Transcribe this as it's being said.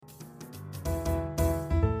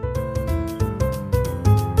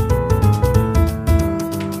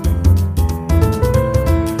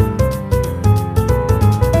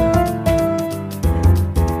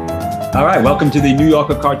All right, welcome to the New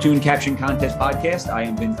Yorker Cartoon Caption Contest podcast. I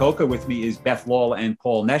am Vin Coca. With me is Beth Lawler and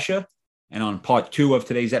Paul Nesha. And on part 2 of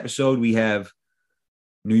today's episode, we have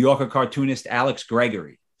New Yorker cartoonist Alex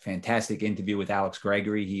Gregory. Fantastic interview with Alex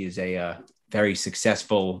Gregory. He is a very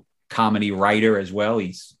successful comedy writer as well.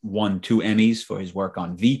 He's won 2 Emmys for his work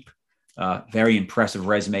on Veep. Very impressive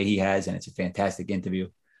resume he has, and it's a fantastic interview.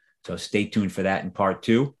 So stay tuned for that in part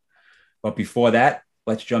 2. But before that,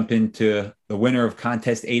 let's jump into the winner of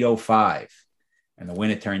contest 805. And the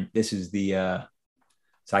winner this is the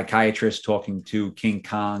psychiatrist talking to King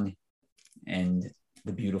Kong and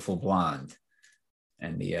the beautiful blonde.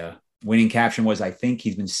 And the winning caption was, "I think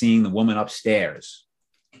he's been seeing the woman upstairs,"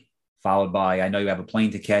 followed by, "I know you have a plane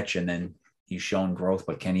to catch," and then, "He's shown growth,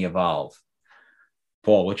 but can he evolve?"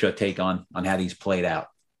 Paul, what's your take on how these played out?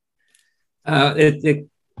 I'm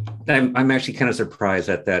actually kind of surprised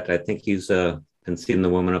at that. I think he's been seeing the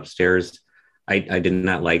woman upstairs. I did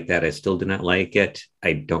not like that. I still did not like it.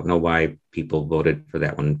 I don't know why people voted for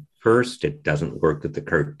that one first. It doesn't work with the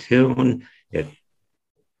cartoon. The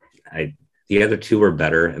other 2 were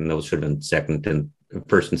better, and those should have been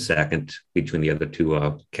first and second between the other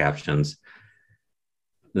 2 captions.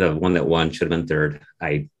 The one that won should have been third.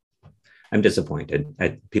 I'm disappointed.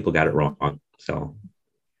 People got it wrong. So,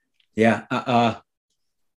 yeah,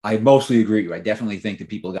 I mostly agree with you. I definitely think that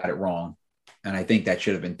people got it wrong, and I think that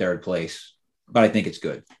should have been third place. But I think it's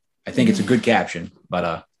good. I think it's a good caption,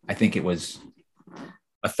 but I think it was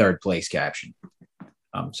a third place caption.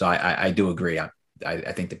 So I do agree. I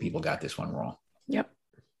think that people got this one wrong. Yep.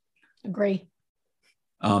 Agree.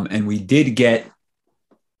 And we did get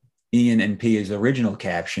Ian and Pia's original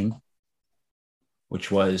caption, which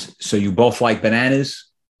was, "So you both like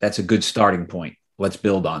bananas? That's a good starting point. Let's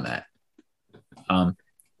build on that."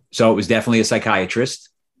 So it was definitely a psychiatrist,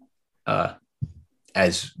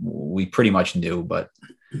 as we pretty much knew, but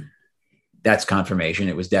that's confirmation.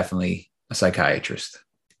 It was definitely a psychiatrist.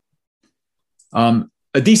 A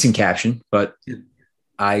decent caption, but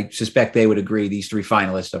I suspect they would agree these 3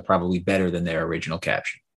 finalists are probably better than their original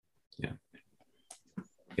caption.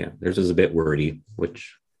 Yeah, theirs is a bit wordy,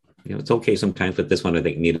 which, it's okay sometimes, but this one I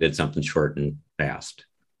think needed something short and fast.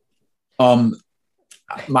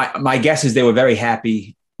 My guess is they were very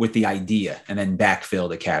happy with the idea and then backfill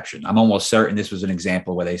the caption. I'm almost certain this was an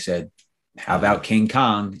example where they said, "How about King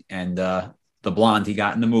Kong and the blonde he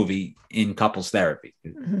got in the movie in couples therapy?"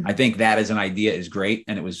 Mm-hmm. I think that as an idea is great,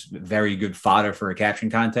 and it was very good fodder for a caption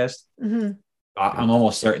contest. Mm-hmm. I'm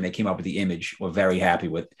almost certain they came up with the image. We're very happy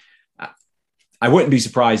with. I wouldn't be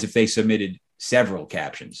surprised if they submitted several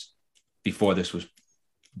captions before this was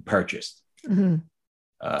purchased,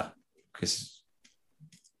 because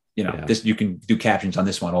this, you can do captions on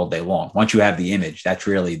this one all day long. Once you have the image, that's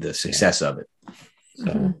really the success of it.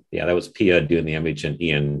 So that was Pia doing the image, and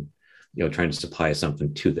Ian, trying to supply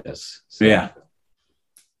something to this. So. Yeah.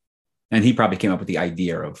 And he probably came up with the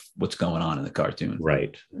idea of what's going on in the cartoon.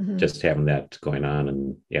 Right. Mm-hmm. Just having that going on.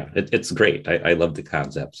 And it's great. I love the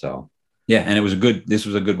concept. So yeah. And this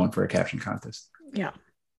was a good one for a caption contest. Yeah.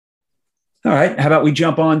 All right. How about we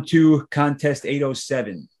jump on to contest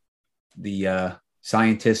 807? The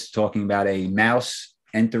scientists talking about a mouse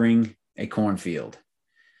entering a cornfield.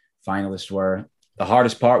 Finalists were, "The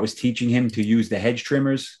hardest part was teaching him to use the hedge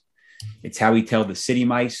trimmers. It's how he tell the city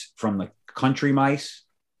mice from the country mice.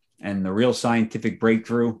 And the real scientific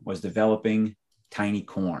breakthrough was developing tiny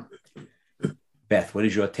corn." Beth, what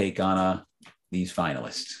is your take on these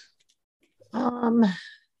finalists? I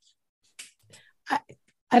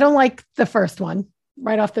don't like the first one.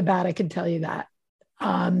 Right off the bat, I can tell you that.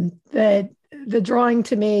 The drawing,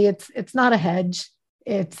 to me, it's not a hedge,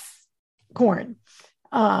 it's corn.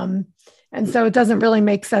 And so it doesn't really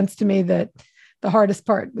make sense to me that the hardest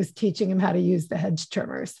part was teaching him how to use the hedge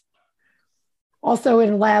trimmers. Also,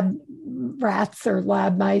 in lab rats or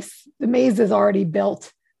lab mice, the maze is already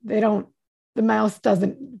built. The mouse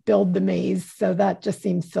doesn't build the maze. So that just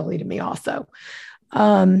seems silly to me also.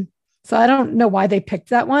 So I don't know why they picked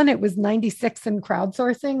that one. It was 96 in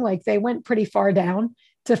crowdsourcing. Like, they went pretty far down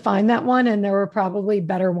to find that one. And there were probably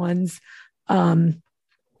better ones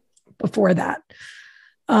before that.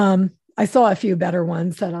 I saw a few better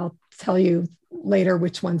ones that I'll tell you later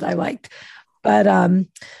which ones I liked. But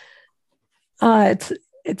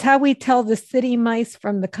it's how we tell the city mice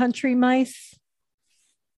from the country mice.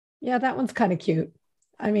 Yeah, that one's kind of cute.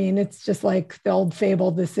 I mean, it's just like the old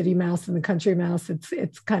fable, the city mouse and the country mouse.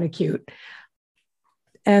 It's kind of cute.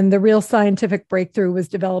 And the real scientific breakthrough was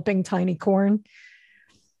developing tiny corn.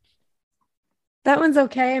 that one's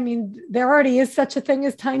okay. I mean, there already is such a thing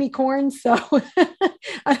as tiny corn, so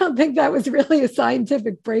I don't think that was really a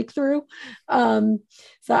scientific breakthrough. So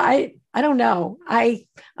I don't know.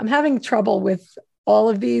 I'm having trouble with all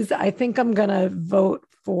of these. I think I'm going to vote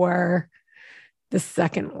for the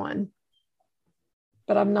second one,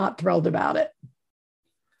 but I'm not thrilled about it.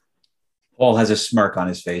 Paul has a smirk on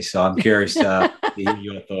his face, so I'm curious to hear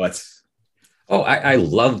your thoughts. Oh, I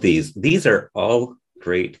love these. These are all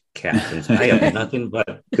great captions. I have nothing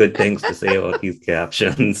but good things to say about these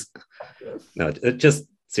captions. No, it just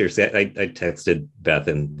seriously, I texted Beth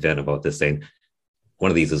and Vin about this, saying one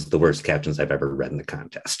of these is the worst captions I've ever read in the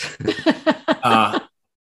contest.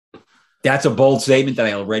 That's a bold statement that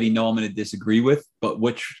I already know I'm going to disagree with, but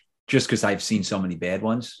just because I've seen so many bad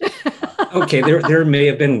ones. Okay, there may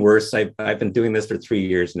have been worse. I've been doing this for 3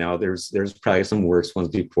 years now. There's probably some worse ones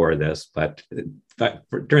before this, but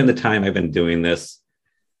during the time I've been doing this,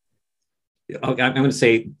 I'm going to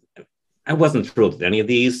say I wasn't thrilled with any of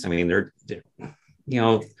these. I mean, they're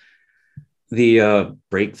the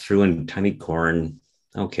breakthrough in tiny corn.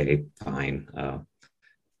 Okay, fine.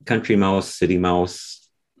 Country mouse, city mouse.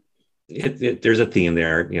 There's a theme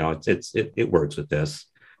there. It works with this.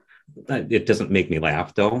 It doesn't make me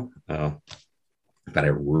laugh though. But I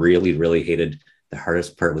really, really hated the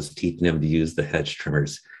hardest part was teaching him to use the hedge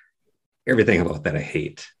trimmers. Everything about that I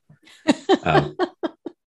hate.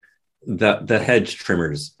 The hedge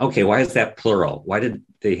trimmers. Okay, why is that plural? Why did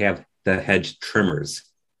they have the hedge trimmers?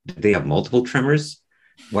 Did they have multiple trimmers?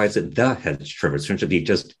 Why is it the hedge trimmers? Shouldn't it be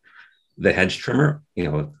just the hedge trimmer?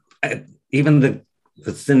 Even the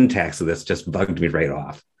syntax of this just bugged me right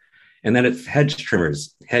off. And then it's hedge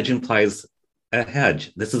trimmers. Hedge implies a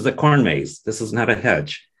hedge. This is a corn maze. This is not a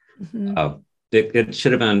hedge. Mm-hmm. It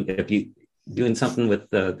should have been, if you doing something with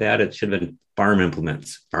that, it should have been farm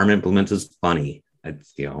implements. Farm implements is funny.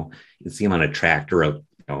 It's, you see them on a tractor,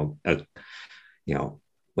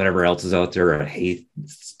 whatever else is out there, a hay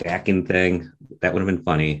stacking thing. That would have been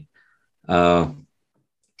funny.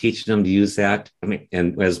 Teaching them to use that. I mean,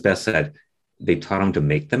 and as Beth said, they taught them to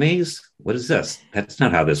make the maze. What is this? That's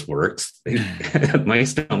not how this works.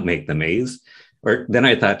 Mice don't make the maze. Or then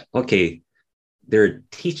I thought, okay, they're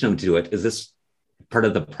teaching them to do it. Is this part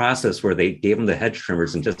of the process where they gave him the hedge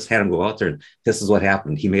trimmers and just had him go out there and this is what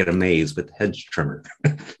happened? He made a maze with the hedge trimmer.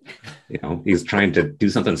 He's trying to do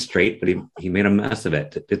something straight, but he made a mess of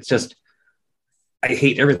it. It's just, I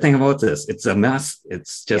hate everything about this. It's a mess.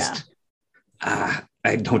 It's just,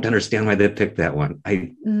 I don't understand why they picked that one.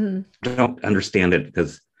 I don't understand it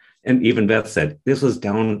and even Beth said, this was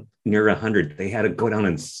down near 100. They had to go down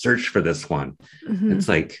and search for this one. Mm-hmm. It's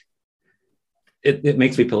like, it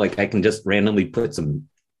makes me feel like I can just randomly put some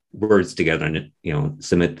words together and,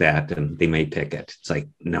 submit that and they may pick it. It's like,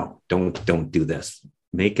 no, don't do this.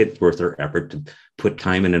 Make it worth their effort to put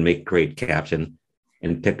time in and make great caption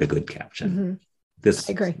and pick a good caption. Mm-hmm. This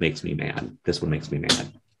makes me mad. This one makes me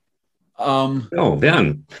mad.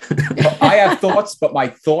 Ben. I have thoughts, but my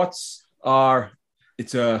thoughts are,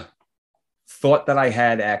 it's a thought that I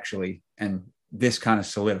had actually, and this kind of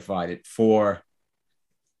solidified it. For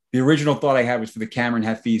the original thought I had was for the Cameron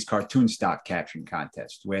Hafiz cartoon stock caption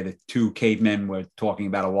contest, where the two cavemen were talking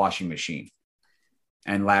about a washing machine.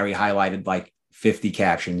 And Larry highlighted like 50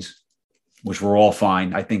 captions, which were all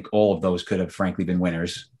fine. I think all of those could have frankly been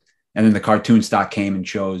winners. And then the cartoon stock came and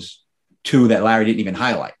chose 2 that Larry didn't even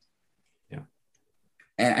highlight.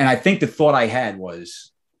 And I think the thought I had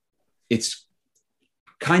was it's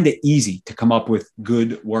kind of easy to come up with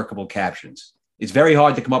good workable captions. It's very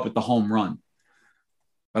hard to come up with the home run,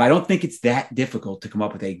 but I don't think it's that difficult to come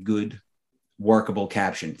up with a good workable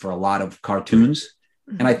caption for a lot of cartoons.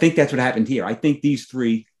 Mm-hmm. And I think that's what happened here. I think these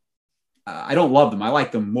 3, I don't love them. I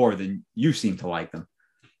like them more than you seem to like them,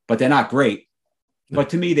 but they're not great. No. But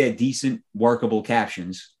to me, they're decent workable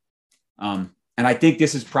captions. And I think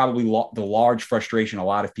this is probably the large frustration a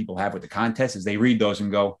lot of people have with the contest is they read those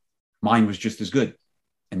and go, mine was just as good.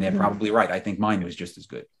 And they're probably right. I think mine was just as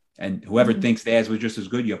good. And whoever thinks theirs was just as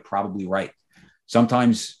good, you're probably right.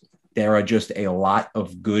 Sometimes there are just a lot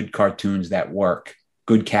of good cartoons that work,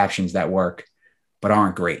 good captions that work, but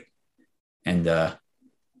aren't great. And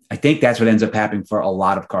I think that's what ends up happening for a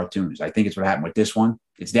lot of cartoons. I think it's what happened with this one.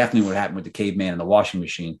 It's definitely what happened with the caveman and the washing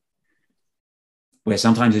machine, where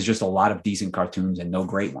sometimes there's just a lot of decent cartoons and no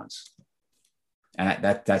great ones. And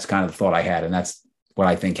that's kind of the thought I had. And that's what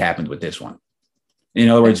I think happened with this one. In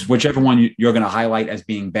other words, whichever one you're going to highlight as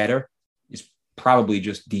being better is probably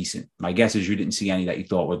just decent. My guess is you didn't see any that you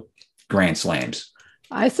thought were grand slams.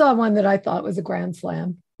 I saw one that I thought was a grand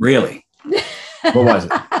slam. Really? What was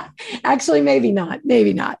it? Actually, maybe not.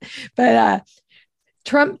 But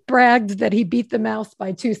Trump bragged that he beat the mouse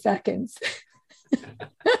by 2 seconds.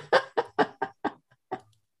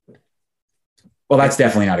 Well, that's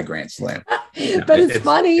definitely not a grand slam. But it's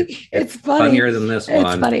funny. It's funny. Funnier than this one.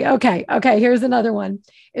 It's funny. Okay. Here's another one.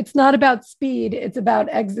 It's not about speed. It's about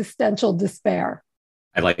existential despair.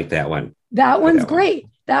 I like that one. That one's great.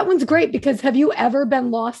 That one's great because have you ever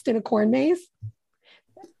been lost in a corn maze?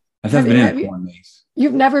 I've never been in a corn maze.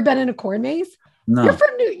 You've never been in a corn maze? No. You're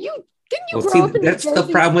from Didn't you grow up in New That's Jersey?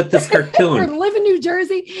 the problem with this cartoon. Or live in New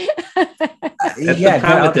Jersey? That's the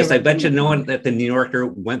problem with this. I bet you no one that the New Yorker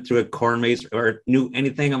went through a corn maze or knew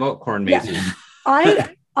anything about corn mazes. Yeah.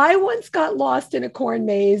 I once got lost in a corn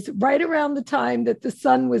maze right around the time that the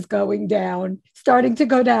sun was starting to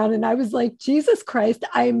go down. And I was like, Jesus Christ,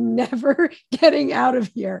 I'm never getting out of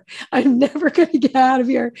here. I'm never going to get out of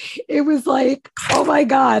here. It was like, oh my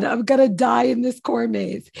God, I'm going to die in this corn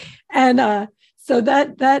maze. And so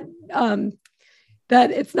that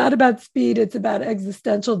it's not about speed, it's about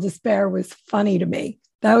existential despair was funny to me.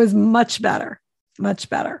 That was much better.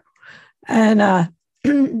 And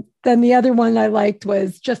then the other one I liked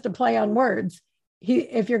was just a play on words.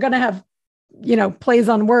 If you're going to have, plays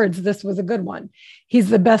on words, this was a good one. He's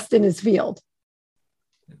the best in his field.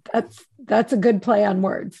 That's a good play on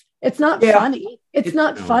words. It's not funny. It's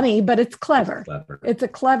not funny, but it's clever. It's a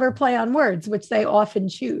clever play on words, which they often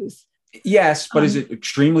choose. Yes, but is it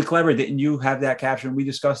extremely clever? Didn't you have that caption? We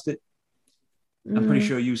discussed it. I'm pretty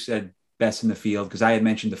sure you said best in the field because I had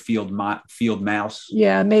mentioned the field mouse.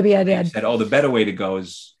 Yeah, maybe I did. You said, the better way to go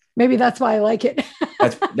is. Maybe that's why I like it.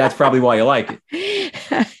 that's probably why you like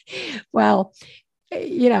it. Well,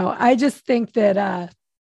 I just think that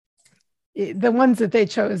the ones that they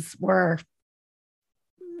chose were.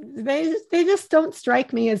 They just don't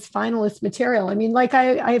strike me as finalist material. I mean, like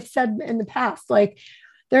I have said in the past, like.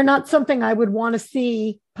 They're not something I would want to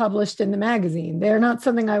see published in the magazine. They're not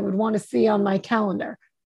something I would want to see on my calendar.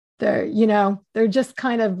 They're just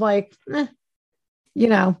kind of like,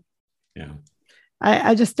 Yeah.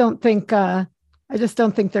 I just don't think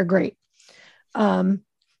they're great.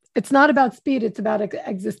 It's not about speed. It's about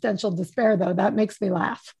existential despair, though. That makes me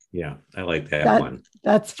laugh. Yeah, I like that one.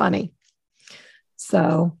 That's funny.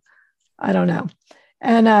 So I don't know.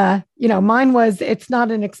 And, mine was, it's not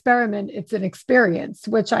an experiment, it's an experience,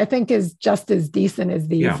 which I think is just as decent as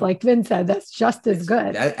these. Yeah. Like Vin said, that's just as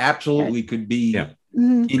good. That absolutely could be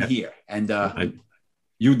in here. And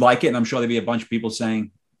you'd like it. And I'm sure there'd be a bunch of people saying,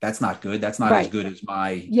 that's not good. That's not as good as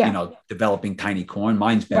my, developing tiny corn.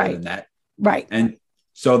 Mine's better than that. Right. And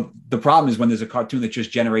so the problem is when there's a cartoon that just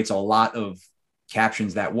generates a lot of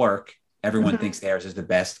captions that work, everyone thinks theirs is the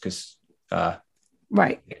best because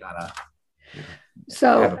right. They gotta,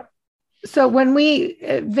 So when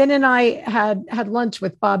Vin and I had lunch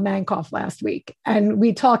with Bob Mankoff last week, and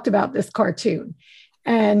we talked about this cartoon,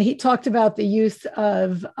 and he talked about the use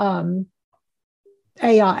of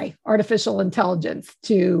AI, artificial intelligence,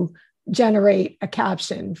 to generate a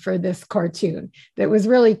caption for this cartoon that was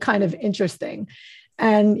really kind of interesting.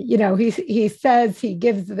 And, he says he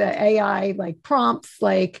gives the AI like prompts,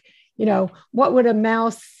 like, what would a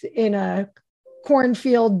mouse in a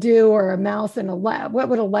cornfield do, or a mouse in a lab? What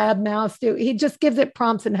would a lab mouse do? He just gives it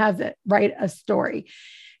prompts and has it write a story.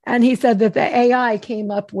 And he said that the AI came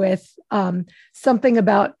up with something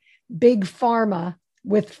about big pharma,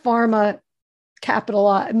 with pharma capital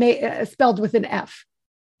spelled with an F.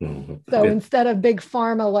 Mm-hmm. So instead of big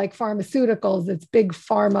pharma like pharmaceuticals, it's big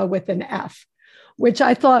pharma with an F, which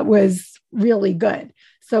I thought was really good.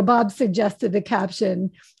 So Bob suggested the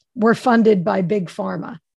caption, "We're funded by big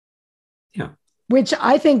pharma." Yeah. Which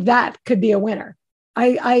I think that could be a winner.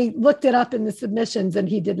 I looked it up in the submissions and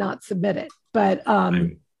he did not submit it, but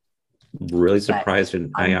I'm really surprised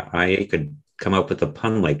IA could come up with a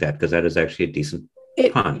pun like that, because that is actually a decent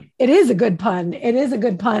pun. It is a good pun. It is a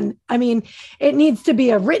good pun. I mean, it needs to be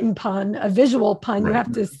a written pun, a visual pun. Right. You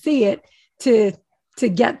have to see it to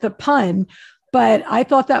get the pun. But I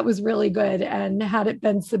thought that was really good. And had it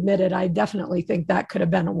been submitted, I definitely think that could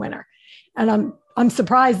have been a winner. And I'm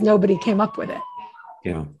surprised nobody came up with it.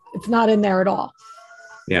 Yeah. It's not in there at all.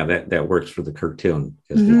 Yeah, that works for the cartoon,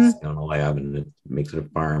 because it's in a lab and it makes it a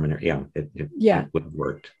farm, and it would have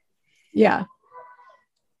worked. Yeah.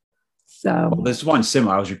 So this one's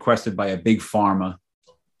similar. I was requested by a big pharma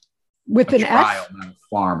with an F.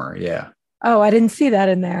 Farmer, yeah. Oh, I didn't see that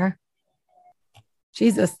in there.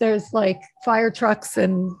 Jesus, there's like fire trucks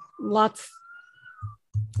and lots.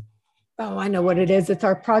 Oh, I know what it is. It's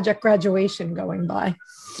our project graduation going by.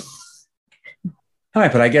 All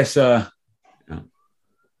right, but I guess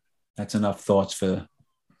that's enough thoughts for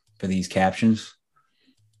these captions.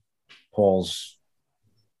 Paul's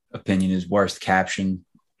opinion is worst caption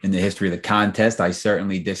in the history of the contest. I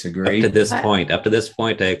certainly disagree. Up to this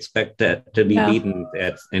point, I expect that to be beaten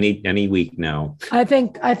at any week now. I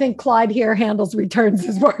think Clyde here handles returns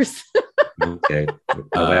is worse. Okay,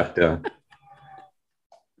 I'll have to.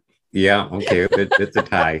 Yeah, okay, it's a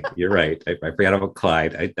tie. You're right. I forgot about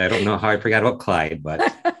Clyde. I don't know how I forgot about Clyde, but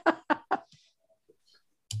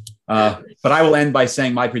I will end by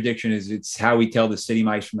saying my prediction is it's how we tell the city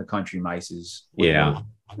mice from the country mice is. Yeah.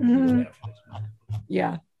 Mm-hmm.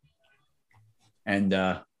 Yeah. And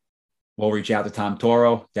we'll reach out to Tom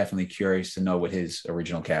Toro. Definitely curious to know what his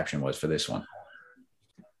original caption was for this one.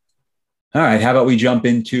 All right. How about we jump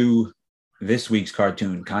into this week's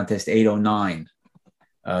cartoon, Contest 809,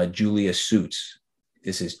 Julia Suits.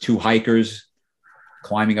 This is two hikers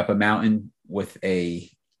climbing up a mountain with a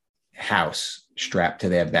house strapped to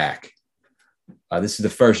their back. This is the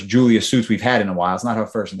first Julia Suits we've had in a while. It's not her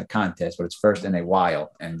first in the contest, but it's first in a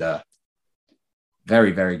while. And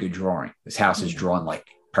very, very good drawing. This house is drawn like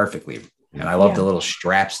perfectly. And I love the little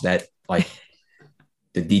straps that like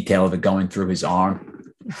the detail of it going through his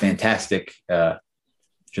arm. Fantastic.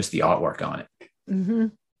 Just the artwork on it. Mm-hmm.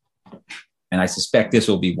 And I suspect this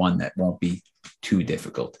will be one that won't be too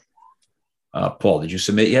difficult. Paul, did you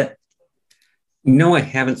submit yet? No, I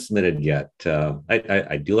haven't submitted yet.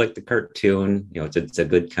 I do like the cartoon. You know, it's a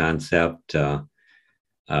good concept. I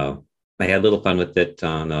had a little fun with it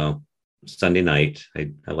on Sunday night.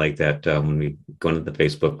 I like that when we go into the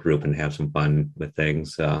Facebook group and have some fun with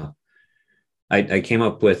things. I came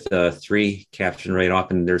up with 3 caption right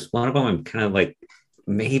off, and there's one of them I'm kind of like,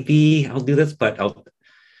 maybe I'll do this, but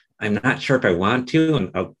I'm not sure if I want to.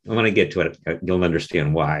 And when I get to it, you'll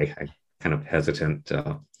understand why I'm kind of hesitant.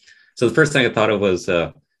 So the first thing I thought of was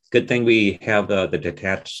good thing we have the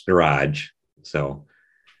detached garage. So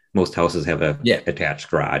most houses have a attached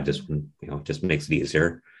garage. This one, just makes it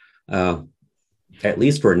easier. At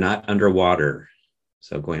least we're not underwater.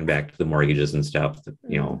 So going back to the mortgages and stuff,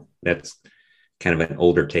 that's kind of an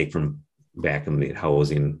older take from back in the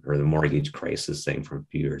housing or the mortgage crisis thing from a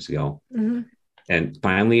few years ago. Mm-hmm. And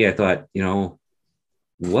finally, I thought,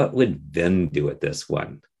 what would Ben do with this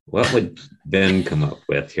one? What would Ben come up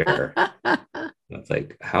with here? It's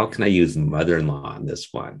like, how can I use mother-in-law on this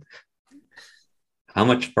one? How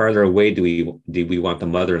much farther away do we want the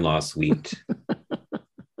mother-in-law suite?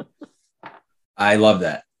 I love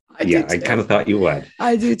that. I kind of thought you would.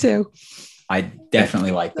 I do too. I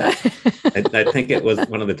definitely like that. I think it was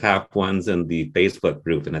one of the top ones in the Facebook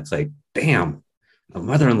group, and it's like, damn, a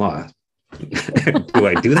mother-in-law. Do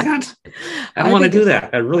I do that? I don't want to do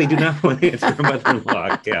that. I really do not want to answer a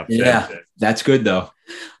mother-in-law caption. Yeah, that's good though.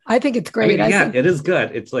 I think it's great. It is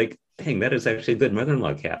good. It's like, dang, that is actually a good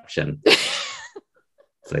mother-in-law caption.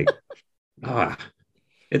 It's like,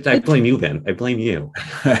 I blame you, Ben. I blame you.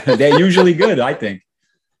 They're usually good, I think.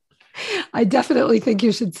 I definitely think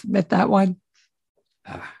you should submit that one.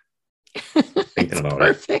 Thinking about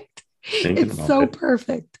perfect. it. It's so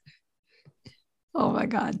perfect. Oh my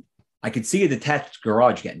God. I could see a detached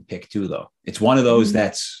garage getting picked too, though. It's one of those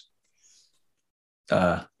that's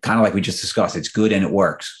kind of like we just discussed. It's good and it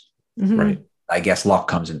works. Mm-hmm. Right. I guess luck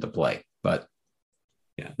comes into play, but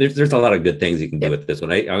yeah, there's a lot of good things you can do with this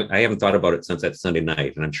one. I haven't thought about it since that Sunday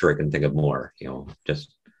night, and I'm sure I can think of more.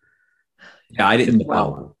 I didn't.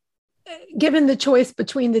 Well, given the choice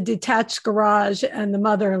between the detached garage and the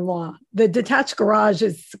mother-in-law, the detached garage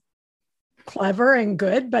is clever and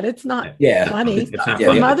good, but it's not funny. It's not the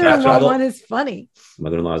funny. mother-in-law one is funny.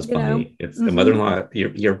 Mother-in-law is funny. It's the mother-in-law.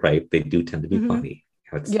 You're right. They do tend to be funny.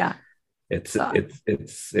 It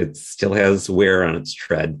still has wear on its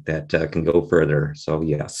tread that can go further. So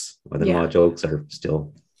yes, mother-in-law jokes are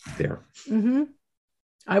still there. Mm-hmm.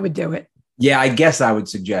 I would do it. Yeah, I guess I would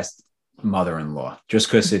suggest mother-in-law just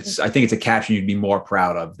because I think it's a caption you'd be more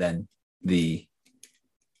proud of than the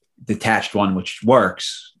detached one, which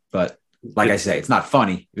works, but like I say, it's not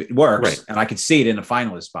funny. It works, and I could see it in a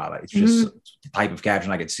finalist spot. It's just the type of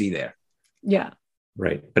caption I could see there. Yeah,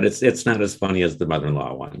 right. But it's not as funny as the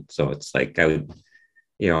mother-in-law one. So it's like I would,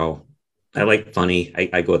 I like funny.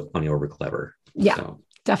 I go with funny over clever. Yeah, so.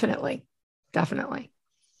 Definitely.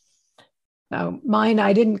 So mine,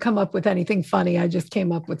 I didn't come up with anything funny. I just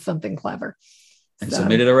came up with something clever. And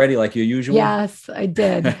submitted already, like your usual. Yes, I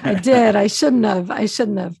did. I shouldn't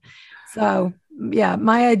have. So. Yeah,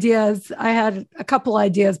 my ideas, I had a couple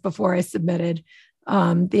ideas before I submitted.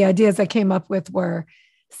 The ideas I came up with were,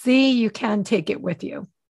 see, you can take it with you,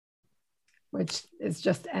 which is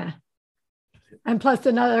just And plus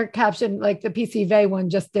another caption, like the PCV one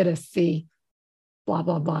just did a C, blah,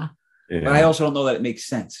 blah, blah. Yeah. But I also don't know that it makes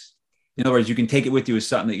sense. In other words, you can take it with you as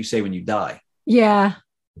something that you say when you die. Yeah.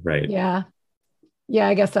 Right. Yeah. Yeah,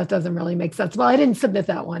 I guess that doesn't really make sense. Well, I didn't submit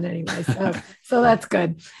that one anyway, so that's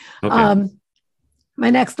good. Okay. My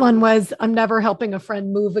next one was I'm never helping a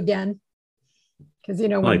friend move again. Because I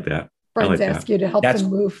when like that. I friends like ask that. you to help That's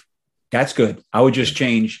them move. that's good. I would just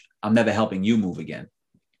change. I'm never helping you move again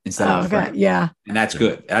instead of Oh, a okay. friend, Yeah. and that's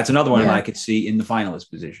good. That's another one Yeah. I could see in the finalist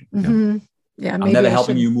position. Mm-hmm. Yeah. I'm Maybe never I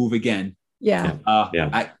helping should. you move again. Yeah.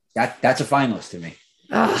 Yeah. That's a finalist to me.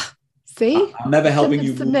 See, I'm never I helping shouldn't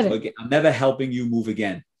you have move submitted. again. I'm never helping you move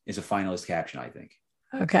again is a finalist caption, I think.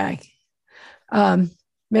 Okay.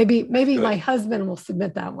 Maybe Good. my husband will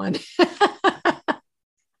submit that one.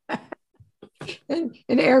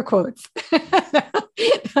 in air quotes. Yeah.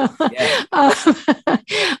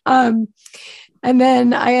 And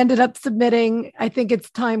then I ended up submitting, I think it's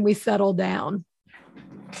time we settle down.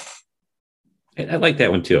 I like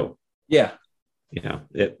that one too. Yeah.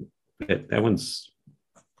 That one's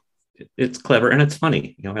it's clever and it's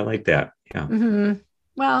funny. I like that. Yeah. Mm-hmm.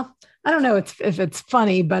 Well, I don't know if it's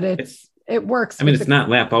funny, but it works. I mean, it's not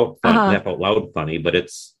laugh out loud funny, but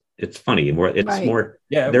it's funny. It's right. more.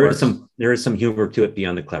 Yeah. There is some humor to it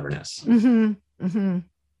beyond the cleverness. Mm-hmm. Mm-hmm.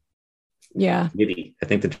 Yeah. Witty. I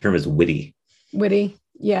think the term is witty. Witty.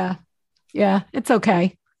 Yeah. Yeah. It's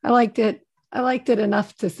okay. I liked it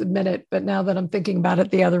enough to submit it, but now that I'm thinking about it,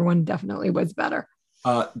 the other one definitely was better.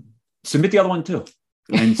 Submit the other one too,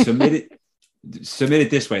 and submit it. Submit it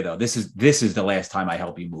this way though. This is the last time I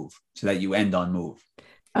help you move, so that you end on move.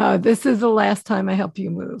 This is the last time I help you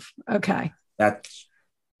move. Okay.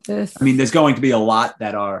 There's going to be a lot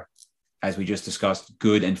that are, as we just discussed,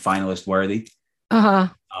 good and finalist worthy. Uh-huh.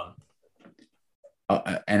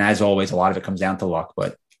 And as always, a lot of it comes down to luck,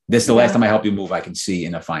 but this is the last time I help you move I can see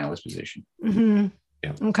in a finalist position. Mm-hmm.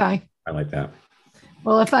 Yeah. Okay. I like that.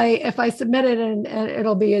 Well, if I submit it and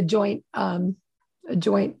it'll be a joint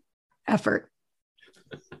effort.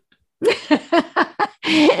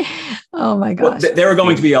 Oh my gosh. Well, there are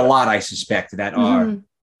going to be a lot, I suspect, that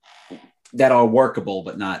are workable,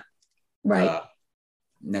 but not right.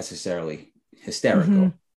 Necessarily hysterical. Mm-hmm.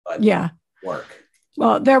 But yeah. Work.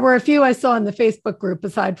 Well, there were a few I saw in the Facebook group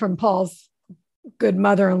aside from Paul's good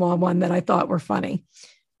mother-in-law one that I thought were funny.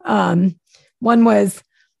 One was,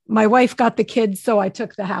 my wife got the kids, so I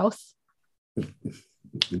took the house.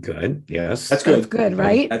 Good. Yes. That's good. That's good,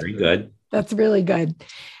 right? That's very good. That's really good.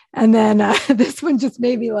 And then this one just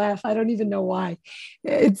made me laugh. I don't even know why.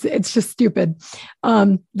 It's just stupid.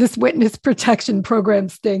 This witness protection program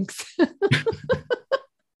stinks.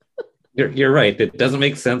 You're right. It doesn't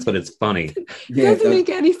make sense, but it's funny. It doesn't make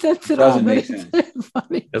any sense at all, but it's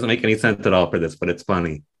funny. It doesn't make any sense at all for this, but it's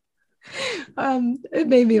funny. It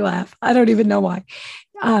made me laugh. I don't even know why.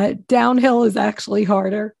 Downhill is actually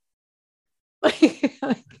harder.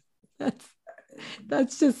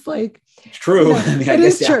 That's just like, it's true. it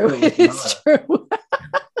is true. It is true.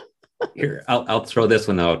 Here, I'll throw this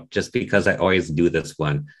one out just because I always do this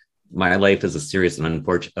one. My life is a series of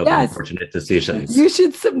unfortunate decisions. You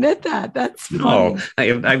should submit that. That's funny. No,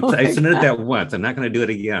 I submitted that once. I'm not going to do it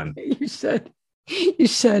again. You should. You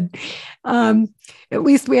should. At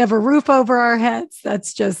least we have a roof over our heads.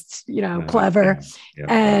 That's just, clever. Yeah.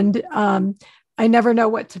 And I never know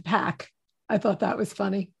what to pack. I thought that was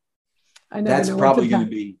funny. That's probably going to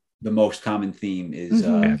be the most common theme is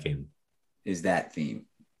is that theme.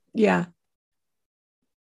 Yeah.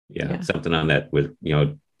 Yeah. Something on that with,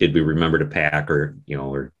 did we remember to pack or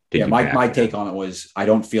did you my pack? take on it was, I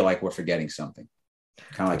don't feel like we're forgetting something.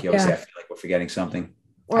 Kind of like you always say, I feel like we're forgetting something.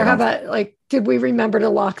 Or how about did we remember to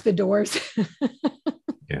lock the doors?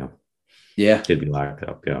 Yeah. Yeah. Did be locked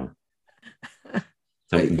up. Yeah.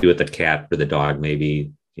 Something to do with the cat or the dog,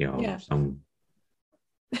 maybe, some.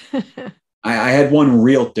 I had one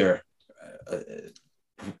realtor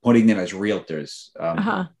putting them as realtors.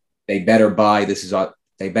 They better buy. This is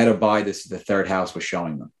the third house we're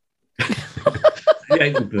showing them.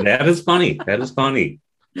 That is funny. That is funny.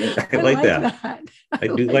 I like that. I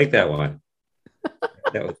do like that one.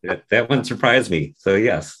 That one surprised me. So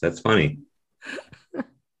yes, that's funny.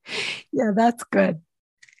 Yeah, that's good.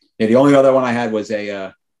 Yeah, the only other one I had was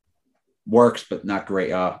a works but not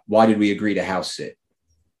great. Why did we agree to house sit?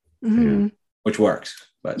 Mm-hmm. Which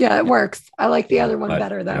works, but yeah, it works. I like the other one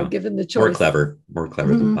better though, given the choice. More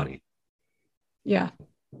clever than funny. Yeah.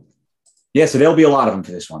 Yeah, so there'll be a lot of them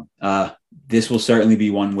for this one. This will certainly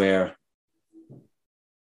be one where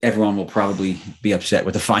everyone will probably be upset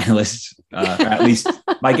with the finalists. At least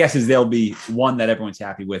my guess is there'll be one that everyone's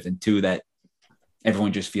happy with and two that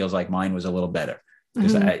everyone just feels like mine was a little better.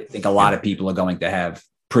 Because I think a lot of people are going to have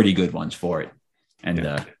pretty good ones for it.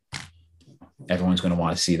 And everyone's going to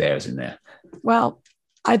want to see theirs in there. Well,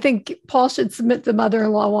 I think Paul should submit the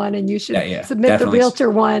mother-in-law one, and you should submit definitely. the realtor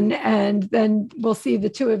one, and then we'll see the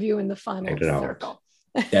two of you in the final circle.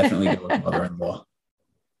 Definitely go with mother-in-law.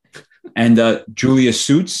 And Julia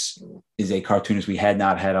Suits is a cartoonist we had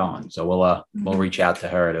not had on, so we'll reach out to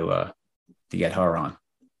her to get her on.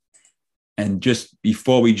 And just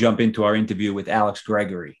before we jump into our interview with Alex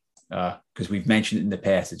Gregory, because we've mentioned it in the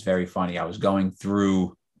past, it's very funny. I was going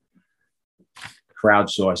through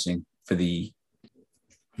crowdsourcing for the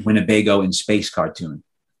Winnebago in Space cartoon.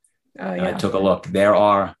 Oh, yeah. I took a look. There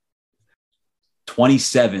are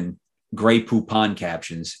 27 Grey Poupon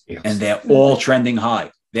captions, and they're all trending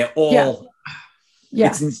high. They're all.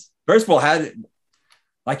 Yeah. First of all,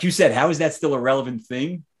 like you said, how is that still a relevant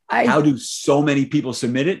thing? How do so many people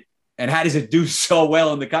submit it? And how does it do so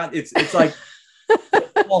well in the content? It's like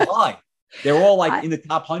they're all high. They're all like in the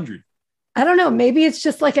top 100. I don't know. Maybe it's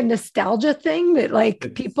just like a nostalgia thing that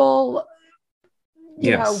like people,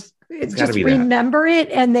 you know, just remember it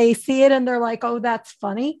and they see it and they're like, oh, that's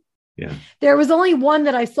funny. Yeah. There was only one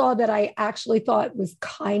that I saw that I actually thought was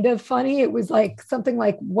kind of funny. It was like something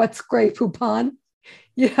like, what's Grey Poupon?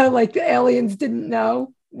 You know, like the aliens didn't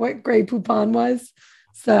know what Grey Poupon was.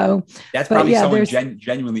 So that's probably someone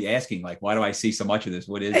genuinely asking, like, why do I see so much of this?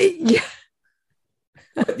 What is it? Yeah.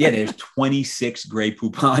 But yeah, there's 26 Grey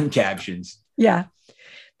Poupon captions. Yeah.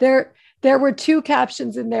 There were two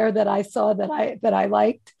captions in there that I saw that I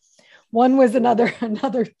liked. One was another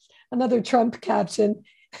Trump caption.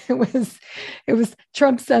 It was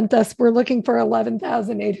Trump sent us, we're looking for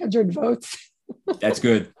 11,800 votes. That's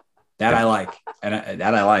good. That I like. And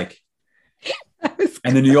I like.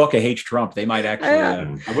 And the New Yorker hates Trump. They might actually, I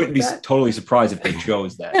wouldn't be totally surprised if they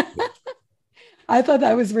chose that. I thought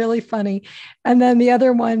that was really funny. And then the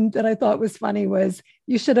other one that I thought was funny was,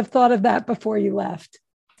 you should have thought of that before you left.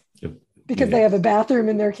 Because they have a bathroom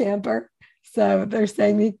in their camper. So they're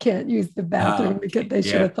saying you can't use the bathroom because they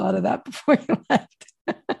should have thought of that before you left.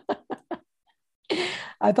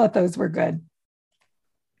 I thought those were good.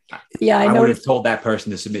 Yeah, I would have told that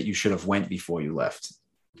person to submit, you should have went before you left.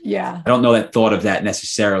 Yeah. I don't know that thought of that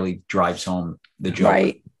necessarily drives home the joke.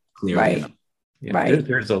 Right. Clearly. Right. Yeah, right.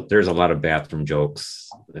 There's a lot of bathroom jokes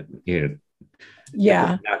that,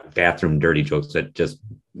 not bathroom dirty jokes that just,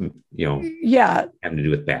 have to do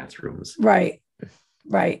with bathrooms. Right.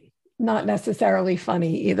 Right. Not necessarily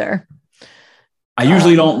funny either. I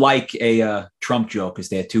usually don't like a Trump joke because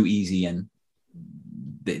they're too easy and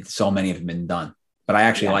so many have been done. But I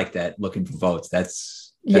actually like that, looking for votes.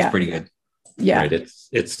 That's pretty good. Yeah, right.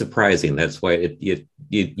 It's surprising. That's why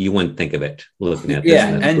you wouldn't think of it looking at this. Yeah,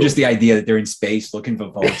 and cool. Just the idea that they're in space looking for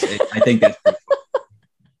votes. I think that's pretty cool.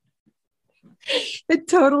 It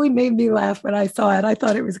totally made me laugh when I saw it. I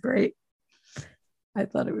thought it was great. All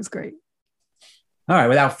right,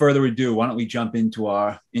 without further ado, why don't we jump into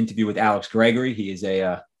our interview with Alex Gregory? He is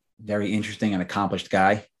a very interesting and accomplished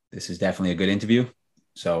guy. This is definitely a good interview.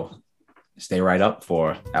 So stay right up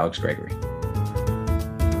for Alex Gregory.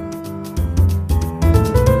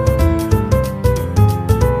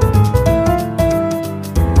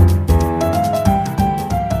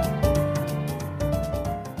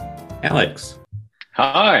 Alex.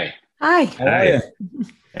 Hi. Hi. How are you?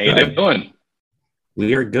 How you doing?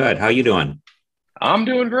 We are good. How you doing? I'm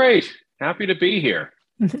doing great. Happy to be here.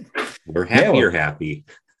 We're happy you're happy.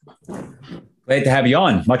 Glad to have you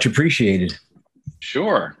on. Much appreciated.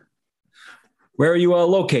 Sure. Where are you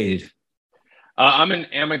located? I'm in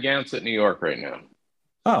Amagansett, New York right now.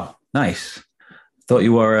 Oh, nice. Thought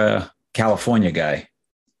you were a California guy.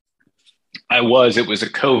 I was. It was a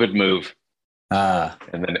COVID move.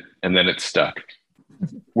 And then it stuck.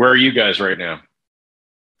 Where are you guys right now?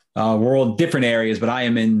 We're all different areas, but I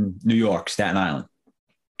am in New York, Staten Island.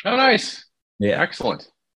 Oh, nice. Yeah. Excellent.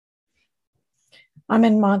 I'm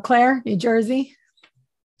in Montclair, New Jersey.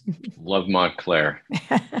 Love Montclair.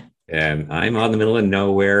 And I'm out in the middle of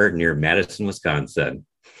nowhere near Madison, Wisconsin.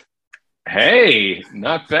 Hey,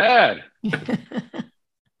 not bad. It's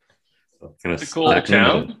a cool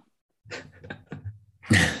town.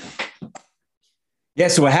 Yeah,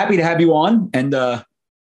 so we're happy to have you on. And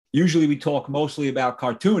usually we talk mostly about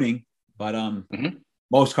cartooning, but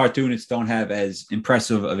most cartoonists don't have as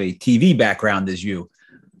impressive of a TV background as you.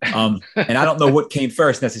 And I don't know what came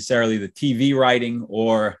first necessarily, the TV writing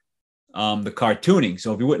or the cartooning.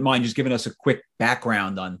 So if you wouldn't mind just giving us a quick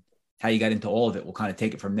background on how you got into all of it, we'll kind of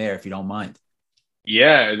take it from there if you don't mind.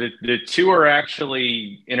 Yeah, the two are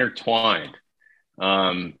actually intertwined.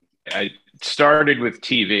 I started with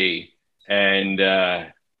TV and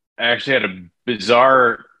I actually had a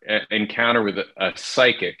bizarre encounter with a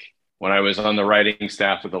psychic when I was on the writing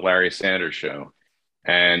staff of the Larry Sanders Show.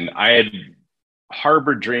 And I had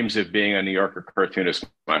harbored dreams of being a New Yorker cartoonist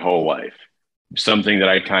my whole life, something that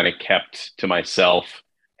I kind of kept to myself.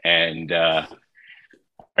 And I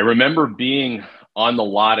remember being on the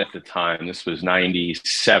lot at the time. This was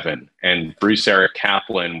 97, and Bruce Eric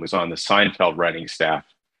Kaplan was on the Seinfeld writing staff.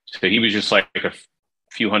 So he was just like a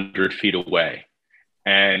few hundred feet away.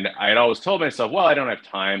 And I had always told myself, well, I don't have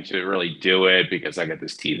time to really do it because I got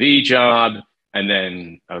this TV job. And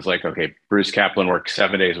then I was like, okay, Bruce Kaplan works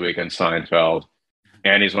 7 days a week on Seinfeld,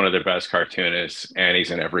 and he's one of their best cartoonists, and he's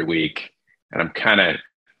in every week. And I'm kind of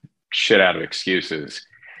shit out of excuses.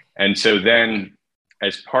 And so then,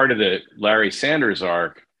 as part of the Larry Sanders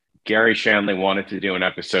arc, Gary Shandling wanted to do an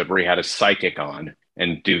episode where he had a psychic on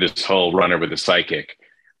and do this whole runner with a psychic.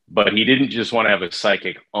 But he didn't just want to have a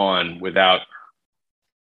psychic on without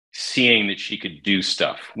seeing that she could do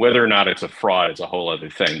stuff. Whether or not it's a fraud is a whole other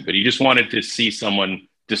thing. But he just wanted to see someone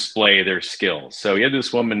display their skills. So he had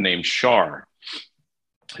this woman named Shar,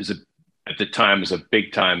 who's at the time was a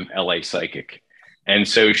big time LA psychic. And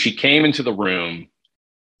so she came into the room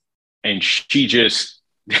and she just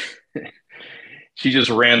she just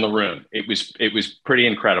ran the room. It was pretty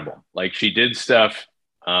incredible. Like, she did stuff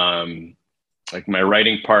like my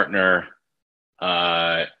writing partner,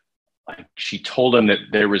 like, she told him that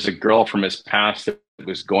there was a girl from his past that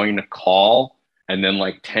was going to call, and then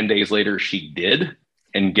like 10 days later she did,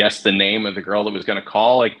 and guessed the name of the girl that was going to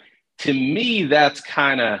call. Like, to me, that's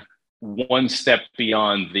kind of one step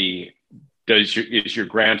beyond the is your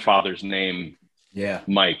grandfather's name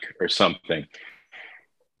Mike or something.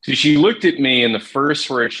 So she looked at me, and the first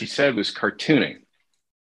word she said was cartooning.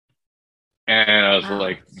 And I was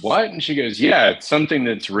like, what? And she goes, yeah, it's something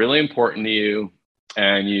that's really important to you.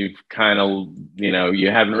 And you've kind of, you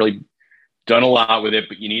haven't really done a lot with it,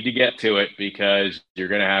 but you need to get to it because you're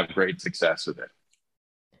going to have great success with it.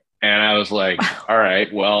 And I was like, all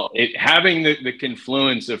right, well, having the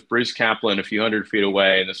confluence of Bruce Kaplan a few hundred feet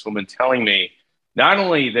away and this woman telling me not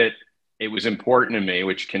only that it was important to me,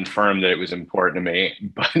 which confirmed that it was important to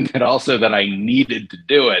me, but that also that I needed to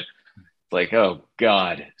do it. Like, oh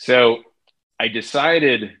God. So I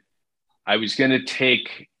decided I was going to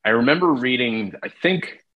I remember reading, I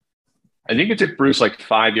think it took Bruce like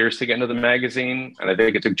 5 years to get into the magazine. And I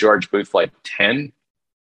think it took George Booth like 10.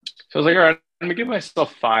 So I was like, all right, I'm going to give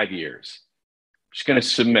myself 5 years. I'm just going to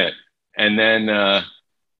submit. And then at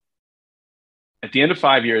the end of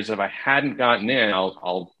 5 years, if I hadn't gotten in,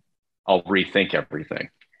 I'll rethink everything.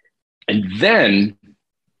 And then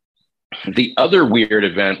the other weird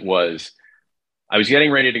event was I was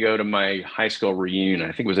getting ready to go to my high school reunion.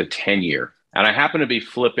 I think it was a 10-year. And I happened to be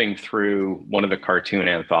flipping through one of the cartoon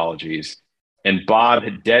anthologies, and Bob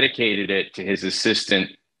had dedicated it to his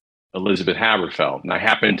assistant, Elizabeth Haberfeld. And I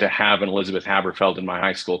happened to have an Elizabeth Haberfeld in my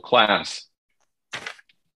high school class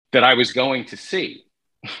that I was going to see.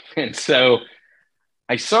 And so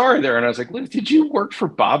I saw her there, and I was like, Liz, did you work for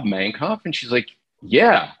Bob Mankoff? And she's like,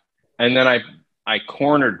 yeah. And then I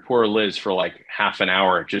cornered poor Liz for like half an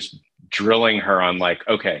hour, just drilling her on like,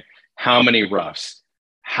 okay, how many roughs?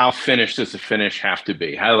 How finished does the finish have to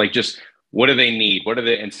be? How, like, just what do they need?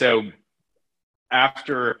 And so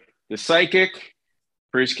after the psychic,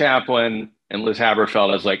 Bruce Kaplan, and Liz Haberfeld,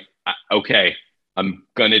 I was like, okay, I'm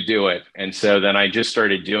going to do it. And so then I just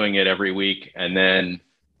started doing it every week. And then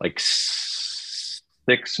like 6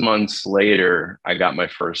 months later, I got my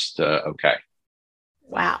first okay.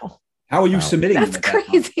 Wow. How are you submitting That's it?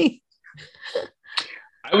 crazy.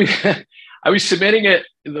 I was submitting it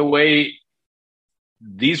the way,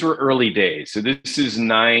 these were early days. So this is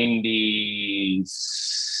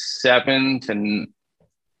 97 to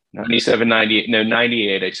 97, 98. No,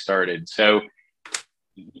 98 I started. So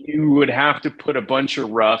you would have to put a bunch of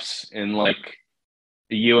roughs in like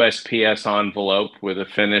a USPS envelope with a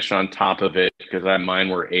finish on top of it, because mine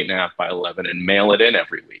were 8.5 by 11, and mail it in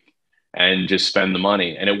every week and just spend the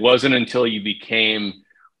money. And it wasn't until you became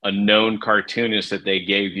a known cartoonist that they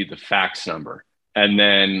gave you the fax number. And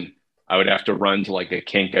then I would have to run to like a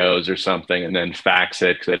Kinko's or something and then fax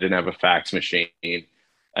it, because I didn't have a fax machine.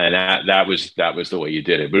 And that was the way you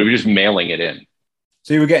did it. But it was just mailing it in.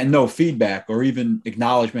 So you were getting no feedback or even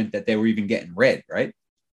acknowledgement that they were even getting read, right?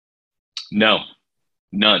 No,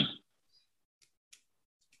 none.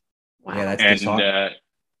 Wow. Yeah, that's and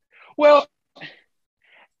well,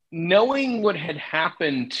 knowing what had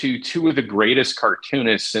happened to two of the greatest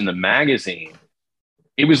cartoonists in the magazine,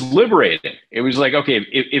 it was liberating. It was like, okay,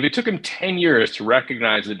 if it took him 10 years to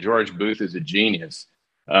recognize that George Booth is a genius,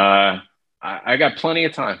 I got plenty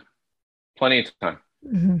of time.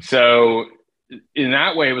 Mm-hmm. So in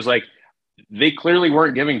that way, it was like, they clearly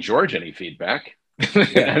weren't giving George any feedback.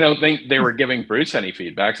 Yeah. I don't think they were giving Bruce any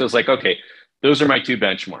feedback. So it's like, okay, those are my two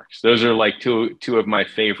benchmarks. Those are like two of my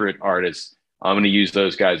favorite artists. I'm going to use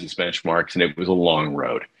those guys as benchmarks, and it was a long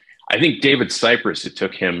road. I think David Cypress, it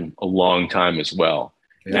took him a long time as well.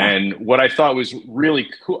 Yeah. And what I thought was really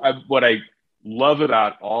cool, what I love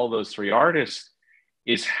about all those three artists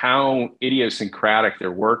is how idiosyncratic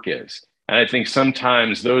their work is. And I think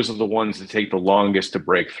sometimes those are the ones that take the longest to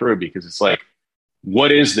break through, because it's like,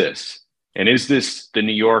 what is this? And is this the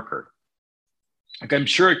New Yorker? Like, I'm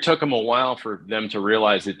sure it took them a while for them to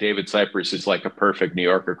realize that David Cypress is like a perfect New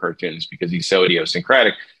Yorker cartoonist because he's so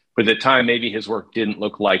idiosyncratic. But at the time, maybe his work didn't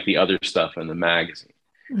look like the other stuff in the magazine.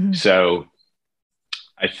 Mm-hmm. So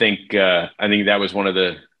I think that was one of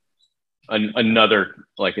another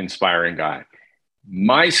like inspiring guy.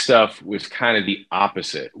 My stuff was kind of the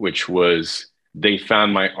opposite, which was they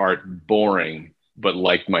found my art boring, but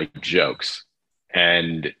liked my jokes.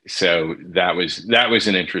 And so that was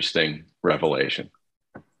an interesting revelation.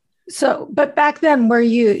 So, but back then where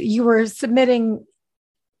you were submitting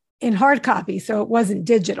in hard copy, so it wasn't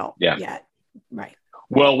digital yet. Right.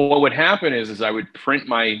 Well, what would happen is I would print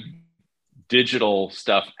my digital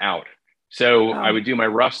stuff out. So I would do my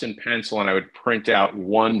roughs in pencil, and I would print out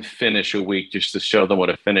one finish a week just to show them what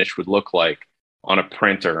a finish would look like on a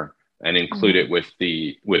printer and include it with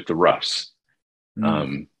the roughs.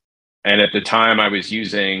 And at the time I was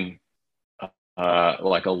using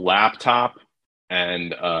like a laptop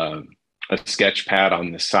and a sketch pad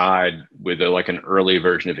on the side with like an early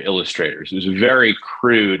version of Illustrators. It was very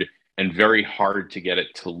crude and very hard to get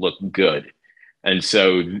it to look good. And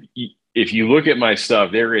so if you look at my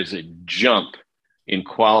stuff, there is a jump in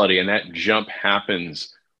quality, and that jump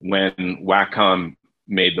happens when Wacom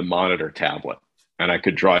made the Monitor tablet, and I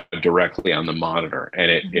could draw directly on the monitor,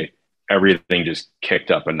 and everything just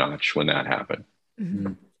kicked up a notch when that happened.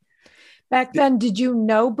 Mm-hmm. Back then, did you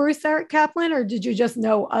know Bruce Eric Kaplan, or did you just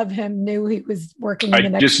know of him, knew he was working in the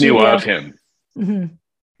next studio? Knew of him. Mm-hmm.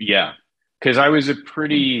 Yeah, because I was a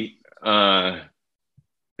pretty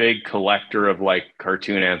big collector of like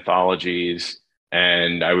cartoon anthologies,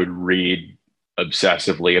 and I would read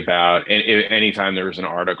obsessively about, and anytime there was an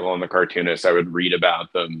article on the cartoonist, I would read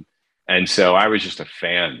about them. And so I was just a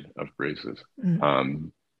fan of Bruce's. Mm-hmm.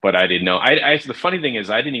 But I didn't know. The funny thing is,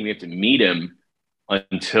 I didn't even get to meet him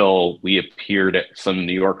until we appeared at some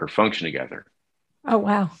New Yorker function together. Oh,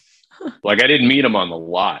 wow. Like, I didn't meet him on the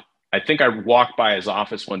lot. I think I walked by his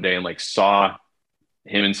office one day and like saw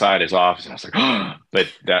him inside his office. And I was like, oh, but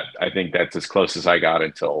I think that's as close as I got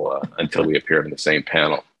until we appeared in the same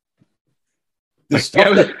panel. The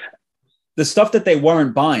stuff that they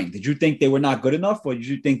weren't buying, did you think they were not good enough, or did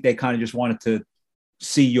you think they kind of just wanted to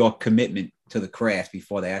see your commitment to the craft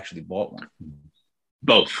before they actually bought one?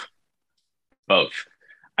 Both.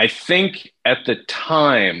 I think at the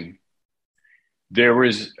time there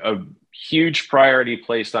was a huge priority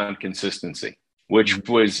placed on consistency, which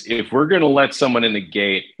was, if we're going to let someone in the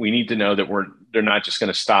gate, we need to know that they're not just going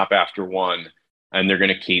to stop after one and they're going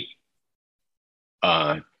to keep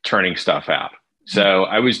turning stuff out. So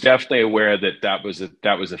I was definitely aware that was a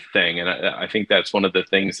thing. And I think that's one of the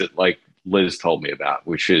things that like Liz told me about,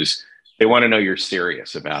 which is they want to know you're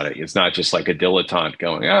serious about it. It's not just like a dilettante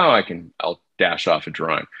going, oh, I'll dash off a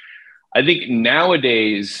drawing. I think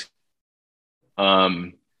nowadays, back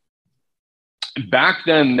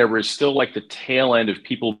then there was still like the tail end of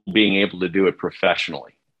people being able to do it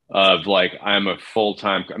professionally. Of like, I'm a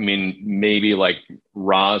full-time, I mean, maybe like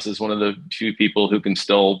Roz is one of the few people who can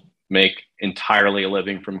still make entirely a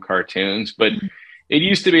living from cartoons, but it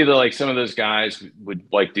used to be that like some of those guys would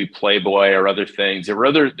like do Playboy or other things. There were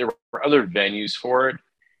other venues for it.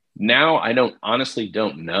 Now I honestly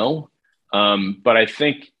don't know. But I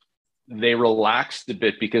think they relaxed a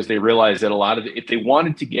bit because they realized that if they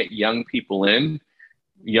wanted to get young people in,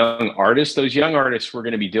 young artists, those young artists were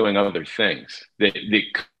going to be doing other things. They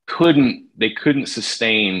couldn't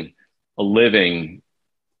sustain a living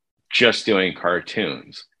just doing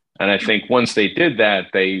cartoons. And I think once they did that,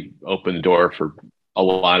 they opened the door for a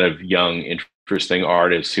lot of young, interesting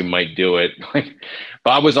artists who might do it. Like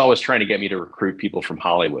Bob was always trying to get me to recruit people from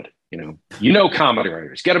Hollywood, comedy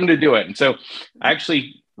writers, get them to do it. And so I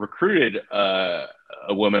actually recruited a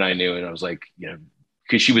woman I knew, and I was like,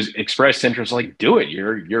 because she was expressed interest, like, do it.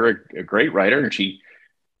 You're a great writer. And she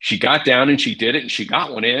got down and she did it, and she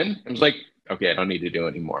got one in. I was like, okay, I don't need to do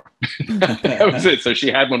it anymore. That was it. So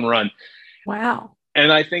she had one run. Wow. And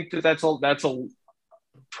I think that's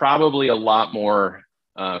probably a lot more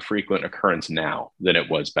frequent occurrence now than it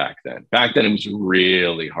was back then. Back then, it was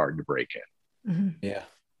really hard to break in. Mm-hmm. Yeah.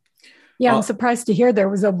 Yeah, I'm surprised to hear there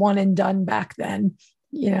was a one and done back then,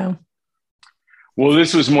 Well,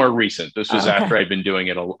 this was more recent. This was Oh, okay. after I'd been doing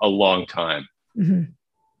it a long time. Mhm.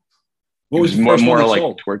 What was It the first more one that like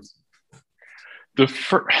sold? towards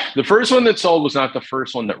the first one that sold was not the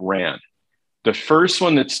first one that ran. The first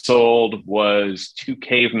one that sold was two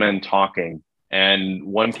cavemen talking, and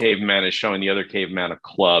one caveman is showing the other caveman a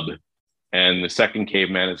club, and the second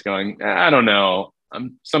caveman is going, I don't know,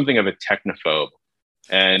 I'm something of a technophobe.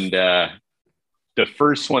 And the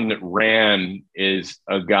first one that ran is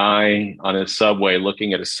a guy on a subway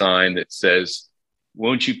looking at a sign that says,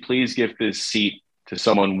 won't you please give this seat to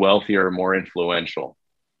someone wealthier or more influential?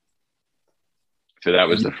 So that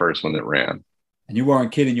was the first one that ran. And you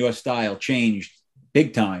weren't kidding. Your style changed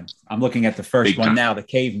big time. I'm looking at the first Big one time. now, the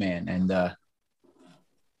caveman, and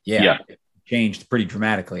Yeah. it changed pretty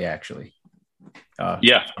dramatically, actually.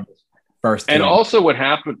 Yeah. First, And caveman. also what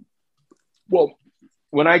happened, well,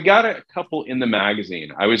 when I got a couple in the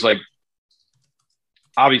magazine, I was like,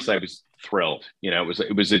 obviously I was thrilled. You know,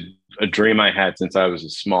 it was a dream I had since I was a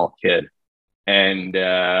small kid. And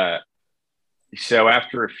so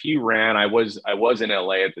after a few ran, I was in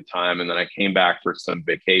LA at the time, and then I came back for some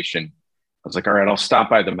vacation. I was like, all right, I'll stop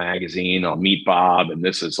by the magazine, I'll meet Bob, and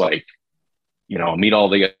this is like, you know, I'll meet all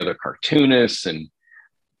the other cartoonists, and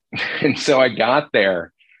so I got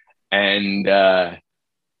there, and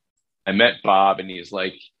I met Bob, and he's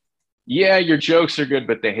like, yeah, your jokes are good,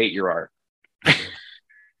 but they hate your art.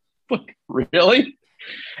 Like, really?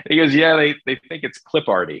 He goes, yeah, they think it's clip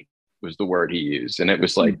arty, was the word he used. And it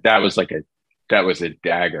was like, that was a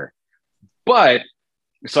dagger. But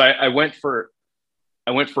so I went for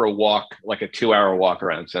a walk, like a 2-hour walk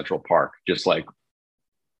around Central Park, just like,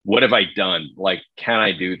 what have I done? Like, can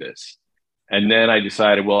I do this? And then I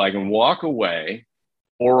decided, well, I can walk away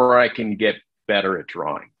or I can get better at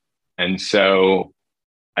drawing. And so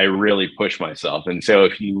I really pushed myself. And so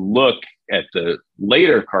if you look at the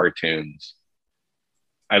later cartoons,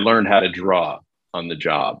 I learned how to draw on the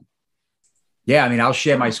job. Yeah, I mean, I'll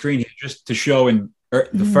share my screen here just to show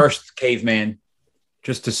the first caveman,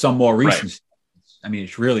 just to some more recent. Right. I mean,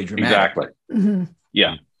 it's really dramatic. Exactly. Mhm.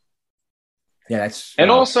 Yeah. Yeah, that's. And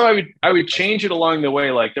also, I would change it along the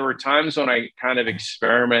way. Like there were times when I kind of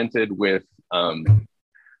experimented with,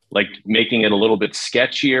 like making it a little bit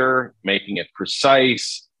sketchier, making it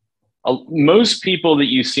precise. Most people that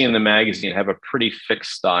you see in the magazine have a pretty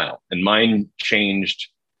fixed style, and mine changed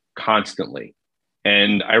constantly.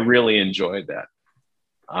 And I really enjoyed that.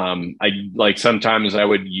 I like, sometimes I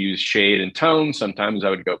would use shade and tone. Sometimes I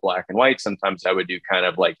would go black and white. Sometimes I would do kind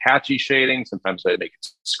of like hatchy shading. Sometimes I'd make it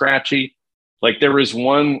scratchy. Like there was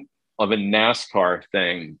one of a NASCAR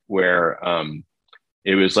thing where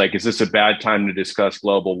it was like, is this a bad time to discuss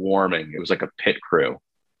global warming? It was like a pit crew.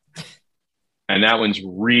 And that one's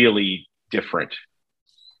really different.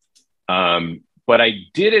 But I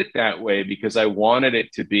did it that way because I wanted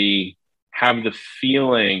it to have the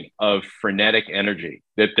feeling of frenetic energy,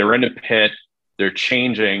 that they're in a pit, they're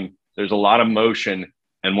changing, there's a lot of motion,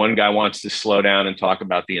 and one guy wants to slow down and talk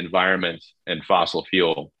about the environment and fossil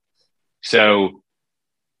fuel. So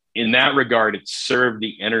in that regard, it served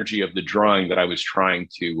the energy of the drawing that I was trying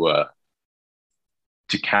to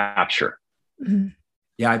capture. Mhm.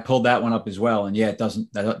 Yeah, I pulled that one up as well. And yeah, it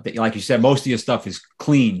doesn't, like you said, most of your stuff is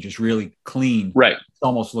clean, just really clean. Right. It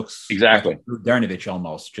almost looks exactly like Dernovich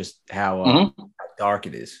almost, just how dark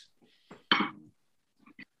it is.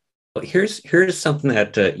 Well, here's something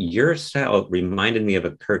that your style reminded me of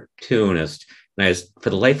a cartoonist. And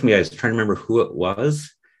for the life of me, I was trying to remember who it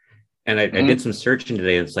was. And I did some searching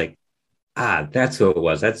today, and it's like, that's who it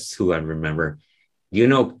was. That's who I remember. You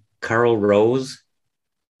know Carl Rose?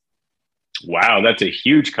 Wow, that's a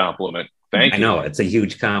huge compliment. Thank you. I know it's a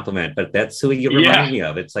huge compliment, but that's who you remind me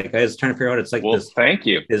of. It's like I was trying to figure out. It's like, well, thank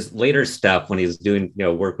you. His later stuff when he was doing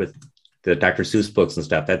work with the Dr. Seuss books and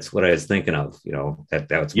stuff. That's what I was thinking of. That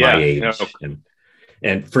was my age. No.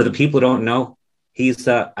 And for the people who don't know, he's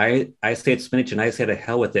I Say It's Spinach and I Say to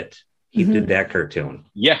Hell with It. He did that cartoon.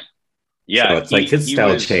 Yeah. So it's like his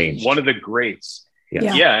style changed. One of the greats.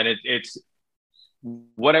 Yeah. And it's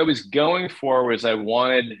what I was going for was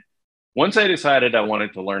once I decided I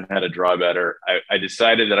wanted to learn how to draw better, I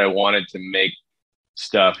decided that I wanted to make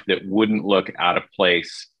stuff that wouldn't look out of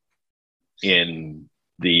place in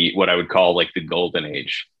what I would call like the golden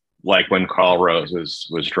age, like when Carl Rose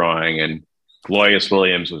was drawing, and Gloyus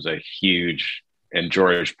Williams was a huge, and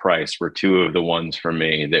George Price were two of the ones for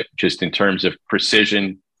me that just in terms of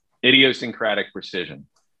precision, idiosyncratic precision.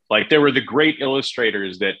 Like there were the great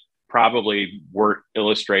illustrators that probably weren't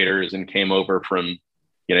illustrators and came over from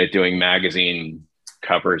doing magazine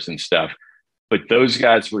covers and stuff. But those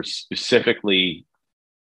guys were specifically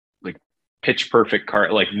like pitch perfect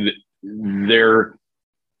like their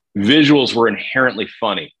visuals were inherently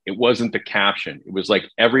funny. It wasn't the caption. It was like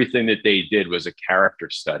everything that they did was a character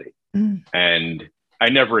study. And I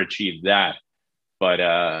never achieved that, but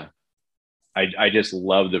I just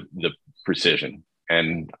love the precision.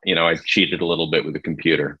 And, you know, I cheated a little bit with the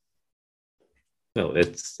computer. No,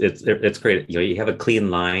 it's great. You know, you have a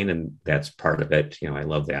clean line, and that's part of it. You know, I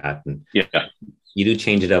love that. And yeah, you do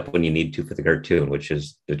change it up when you need to for the cartoon, which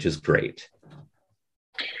is great.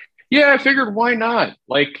 Yeah, I figured why not?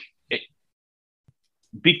 Like,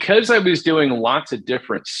 because I was doing lots of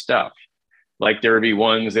different stuff. Like there would be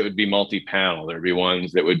ones that would be multi-panel. There would be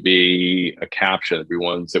ones that would be a caption. There'd be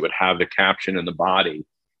ones that would have the caption in the body.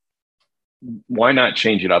 Why not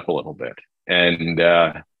change it up a little bit? And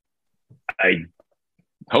I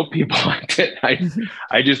hope people liked it.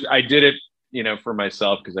 I did it, you know, for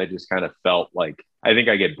myself because I just kind of felt like I think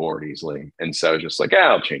I get bored easily, and so just like,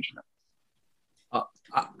 I'll change it up.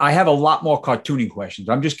 I have a lot more cartooning questions.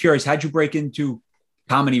 I'm just curious, how'd you break into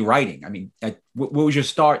comedy writing? I mean, what was your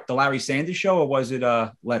start? The Larry Sanders Show, or was it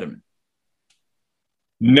Letterman?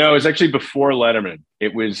 No, it was actually before Letterman.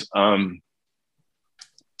 It was my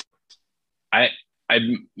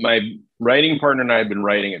writing partner and I had been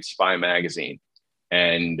writing at Spy Magazine,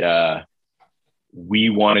 and we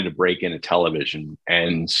wanted to break into television,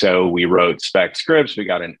 and so we wrote spec scripts. We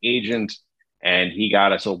got an agent, and he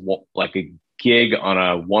got us a gig on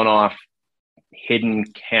a one-off hidden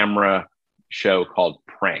camera show called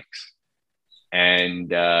Pranks,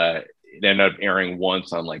 and it ended up airing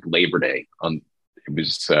once on like Labor Day. It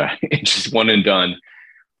was it's just one and done.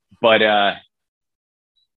 But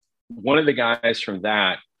one of the guys from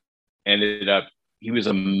that ended up, he was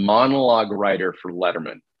a monologue writer for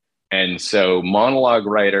Letterman, and so monologue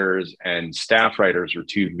writers and staff writers were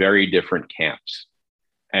two very different camps.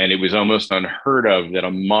 And it was almost unheard of that a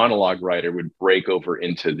monologue writer would break over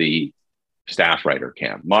into the staff writer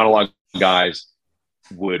camp. Monologue guys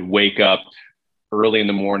would wake up early in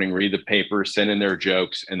the morning, read the paper, send in their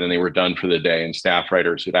jokes, and then they were done for the day. And staff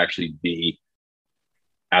writers would actually be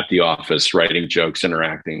at the office writing jokes,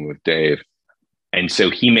 interacting with Dave. And so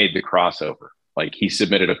he made the crossover. Like he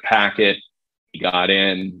submitted a packet, he got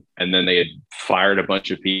in, and then they had fired a bunch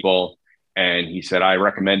of people. And he said, I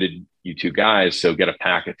recommended you two guys, so get a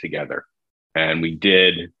packet together. And we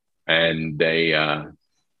did, and they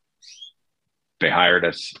hired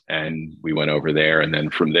us, and we went over there. And then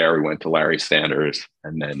from there, we went to Larry Sanders,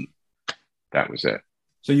 and then that was it.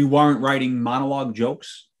 So you weren't writing monologue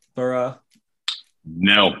jokes for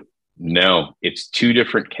No, it's two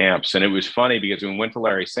different camps. And it was funny because when we went to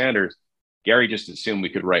Larry Sanders, Gary just assumed we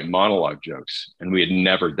could write monologue jokes, and we had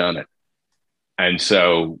never done it. And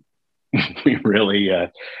so we really,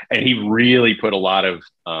 and he really put a lot of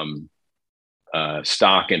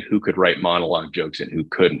stock in who could write monologue jokes and who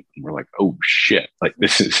couldn't. And we're like, oh shit, like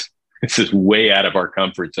this is way out of our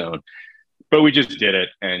comfort zone. But we just did it,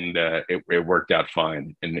 and it worked out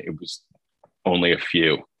fine. And it was only a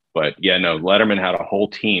few. But yeah, no, Letterman had a whole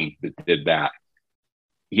team that did that.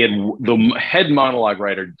 He had the head monologue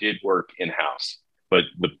writer did work in-house, but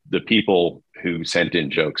the people who sent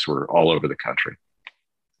in jokes were all over the country.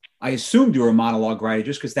 I assumed you were a monologue writer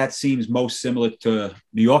just because that seems most similar to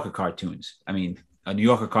New Yorker cartoons. I mean, a New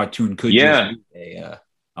Yorker cartoon could just be a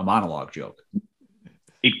monologue joke.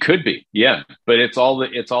 It could be, yeah, but it's all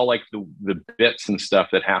like the bits and stuff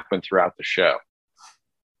that happen throughout the show.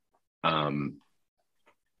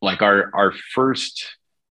 Like our first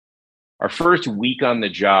week on the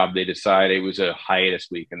job, they decided it was a hiatus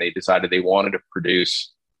week, and they decided they wanted to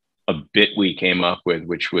produce a bit we came up with,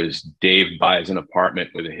 which was Dave buys an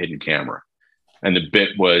apartment with a hidden camera. And the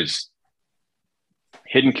bit was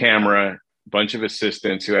hidden camera, bunch of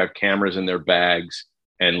assistants who have cameras in their bags,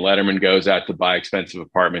 and Letterman goes out to buy expensive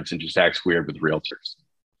apartments and just acts weird with realtors.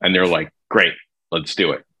 And they're like, great, let's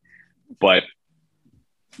do it. But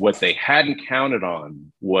what they hadn't counted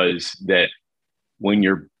on was that when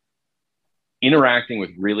you're interacting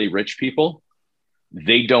with really rich people,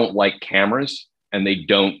 they don't like cameras, and they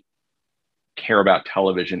don't care about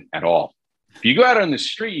television at all. If you go out on the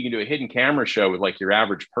street, you can do a hidden camera show with like your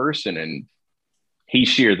average person, and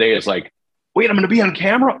she or they is like, wait, I'm going to be on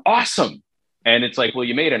camera? Awesome. And it's like, well,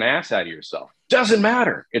 you made an ass out of yourself. Doesn't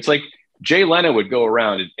matter. It's like Jay Leno would go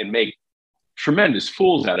around and make tremendous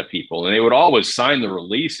fools out of people, and they would always sign the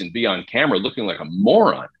release and be on camera looking like a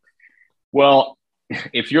moron. Well,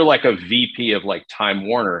 if you're like a VP of like Time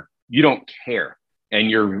Warner, you don't care. And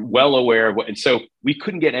you're well aware of what, and so we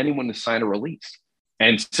couldn't get anyone to sign a release.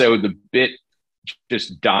 And so the bit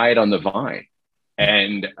just died on the vine.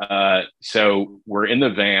 And so we're in the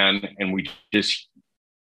van, and we just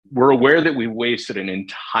we're aware that we wasted an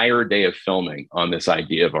entire day of filming on this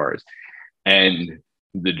idea of ours. And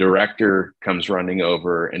the director comes running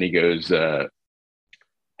over and he goes,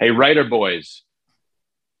 hey, writer boys,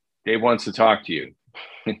 Dave wants to talk to you.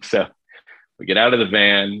 And so we get out of the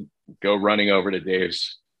van, go running over to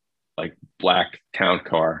Dave's like black town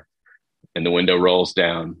car, and the window rolls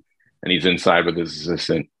down and he's inside with his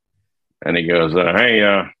assistant. And he goes,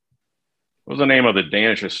 hey, what's the name of the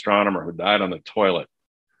Danish astronomer who died on the toilet?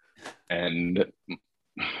 And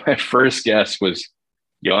my first guess was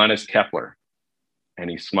Johannes Kepler. And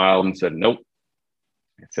he smiled and said, nope.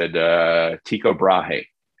 I said, Tycho Brahe.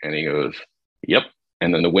 And he goes, yep.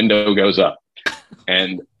 And then the window goes up.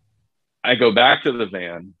 And I go back to the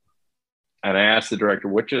van and I asked the director,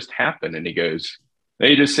 what just happened? And he goes,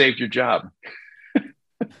 they just saved your job.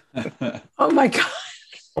 Oh my God.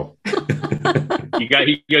 He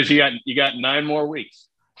goes, you got 9 more weeks.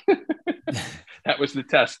 That was the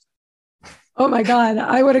test. Oh my God.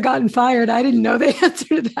 I would have gotten fired. I didn't know the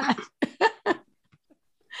answer to that.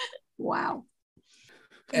 Wow.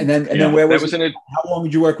 And then where was it? How long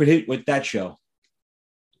did you work with that show?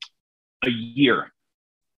 A year.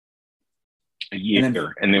 And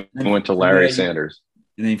then we went to Larry Sanders.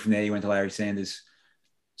 And then from there you went to Larry Sanders.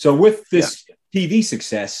 So with this TV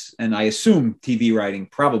success, and I assume TV writing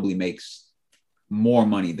probably makes more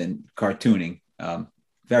money than cartooning,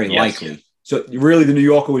 very likely. So really the New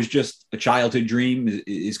Yorker was just a childhood dream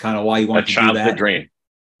is kind of why you wanted to do that? A childhood dream.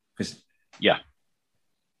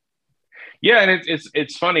 Yeah, and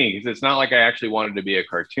it's funny because it's not like I actually wanted to be a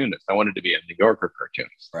cartoonist. I wanted to be a New Yorker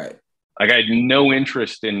cartoonist. Right. Like I had no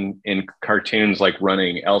interest in cartoons like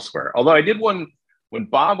running elsewhere. Although I did one when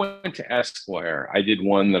Bob went to Esquire. I did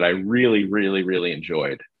one that I really, really, really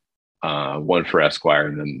enjoyed. One for Esquire,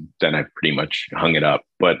 and then I pretty much hung it up.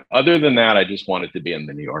 But other than that, I just wanted to be in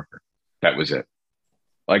the New Yorker. That was it.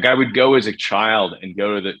 Like I would go as a child and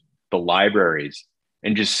go to the libraries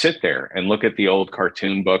and just sit there and look at the old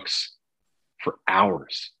cartoon books for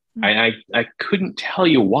hours. I couldn't tell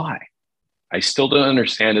you why. I still don't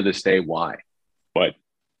understand to this day why, but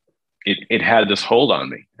it had this hold on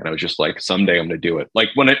me, and I was just like, someday I'm going to do it. Like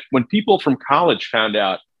when people from college found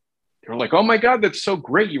out, they were like, "Oh my God, that's so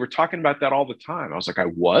great! You were talking about that all the time." I was like, "I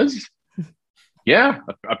was." Yeah,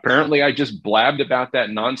 apparently I just blabbed about that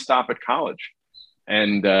nonstop at college,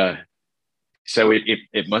 and so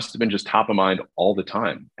it must have been just top of mind all the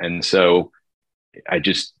time. And so I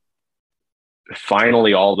just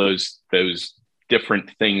finally all those different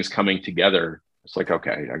things coming together. It's like,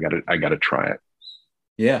 okay, I gotta try it.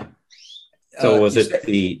 Yeah. So was it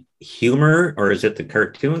the humor or is it the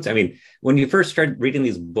cartoons? I mean, when you first started reading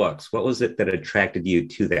these books, what was it that attracted you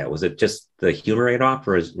to that? Was it just the humor right off,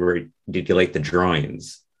 or did you like the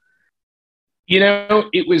drawings?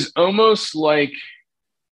 It was almost like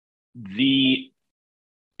it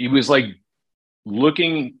was like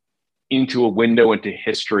looking into a window into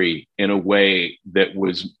history in a way that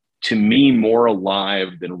was, to me, more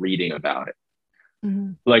alive than reading about it.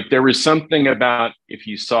 Mm-hmm. Like there was something about if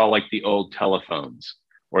you saw like the old telephones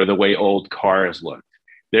or the way old cars looked,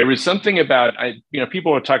 there was something about,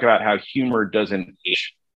 people would talk about how humor doesn't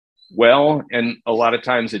age well, and a lot of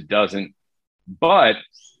times it doesn't, but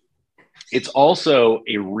it's also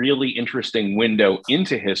a really interesting window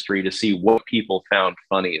into history to see what people found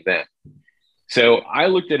funny then. So I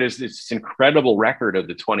looked at it as this incredible record of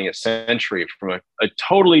the 20th century from a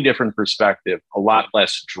totally different perspective, a lot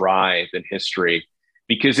less dry than history,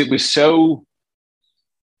 because it was so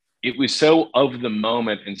of the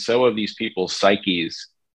moment and so of these people's psyches.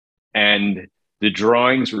 And the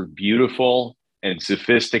drawings were beautiful and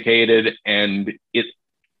sophisticated. And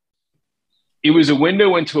it was a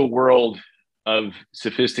window into a world of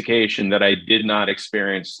sophistication that I did not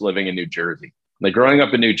experience living in New Jersey. Like growing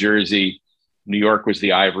up in New Jersey, New York was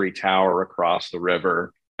the ivory tower across the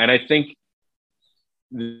river. And I think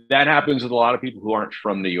that happens with a lot of people who aren't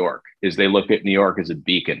from New York, is they look at New York as a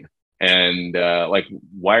beacon. And like,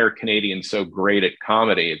 why are Canadians so great at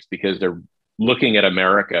comedy? It's because they're looking at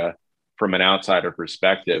America from an outsider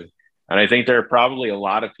perspective. And I think there are probably a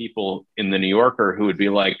lot of people in the New Yorker who would be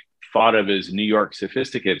like thought of as New York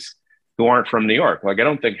sophisticates who aren't from New York. Like, I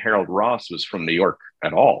don't think Harold Ross was from New York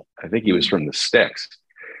at all. I think he was from the sticks.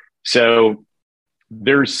 So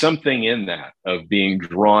there's something in that of being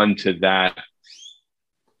drawn to that,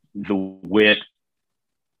 the wit,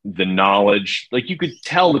 the knowledge. Like you could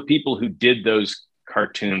tell the people who did those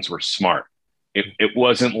cartoons were smart. It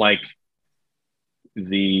wasn't like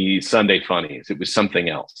the Sunday Funnies. It was something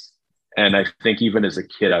else. And I think even as a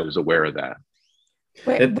kid, I was aware of that.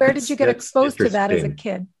 Where did you get exposed to that as a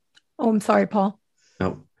kid? Oh, I'm sorry, Paul.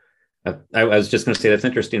 No. I was just going to say that's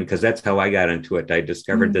interesting because that's how I got into it. I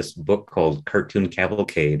discovered this book called Cartoon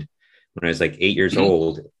Cavalcade when I was like 8 years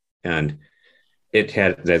old. And it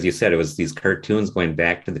had, as you said, it was these cartoons going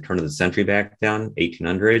back to the turn of the century back down,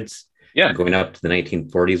 1800s, going up to the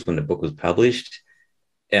 1940s when the book was published.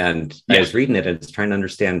 And I was reading it and it's trying to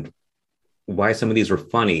understand why some of these were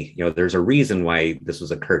funny. You know, there's a reason why this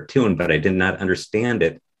was a cartoon, but I did not understand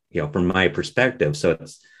it, you know, from my perspective. So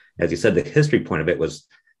it's, as you said, the history point of it was,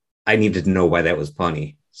 I needed to know why that was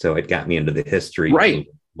funny. So it got me into the history. Right.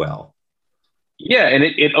 Well. Yeah. And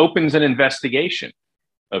it opens an investigation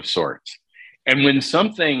of sorts. And when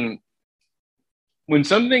something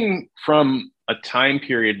from a time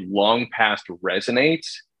period long past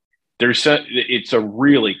resonates, it's a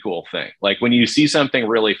really cool thing. Like when you see something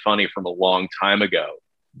really funny from a long time ago,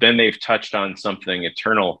 then they've touched on something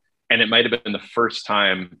eternal. And it might have been the first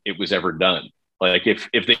time it was ever done. Like if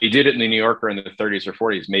they did it in the New Yorker in the 30s or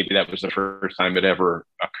 40s, maybe that was the first time it ever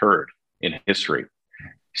occurred in history.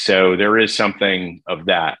 So there is something of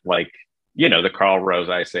that, like, you know, the Carl Rose,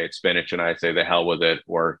 I say it's spinach and I say the hell with it,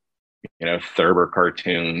 or, you know, Thurber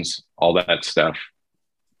cartoons, all that stuff.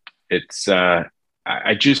 It's,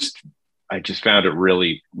 I just found it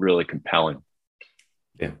really, really compelling.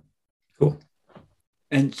 Yeah. Cool.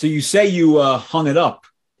 And so you say you hung it up,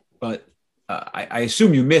 but I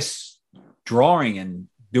assume you miss drawing and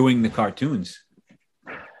doing the cartoons.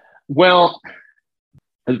 Well,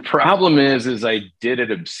 the problem is I did it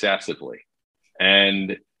obsessively.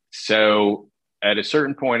 And so at a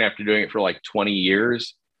certain point after doing it for like 20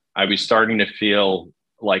 years, I was starting to feel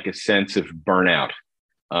like a sense of burnout.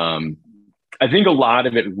 I think a lot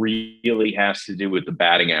of it really has to do with the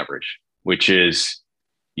batting average, which is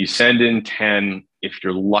you send in 10, if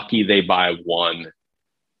you're lucky, they buy one.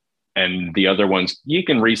 And the other ones, you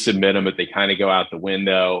can resubmit them, but they kind of go out the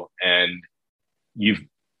window. And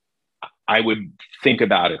I would think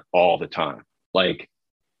about it all the time, like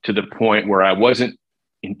to the point where I wasn't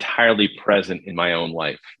entirely present in my own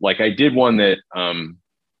life. Like I did one that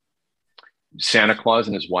Santa Claus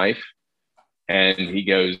and his wife, and he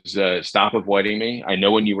goes, stop avoiding me. I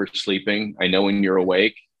know when you were sleeping. I know when you're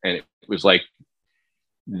awake. And it was like,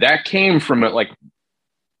 that came from it. Like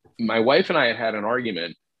my wife and I had an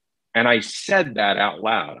argument. And I said that out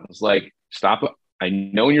loud. I was like, stop. I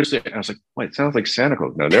know when you're sleeping. I was like, wait, it sounds like Santa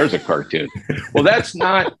Claus. No, there's a cartoon. Well, that's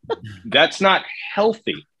not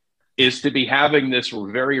healthy, is to be having this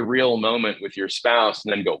very real moment with your spouse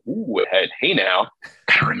and then go, ooh, hey now,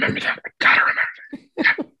 gotta remember that. I gotta remember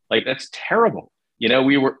that. Like, that's terrible. You know,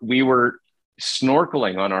 we were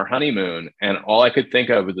snorkeling on our honeymoon and all I could think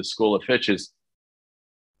of with the School of Fish is,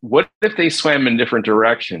 what if they swam in different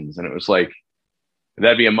directions? And it was like,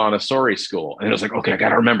 that'd be a Montessori school. And it was like, okay, I got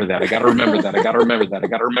to remember that. I got to remember that. I got to remember that. I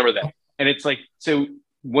got to remember that. And it's like, so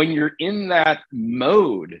when you're in that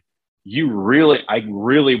mode, I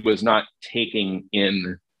really was not taking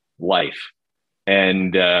in life.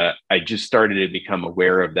 And I just started to become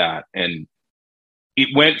aware of that. And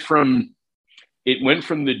it went from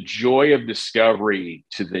the joy of discovery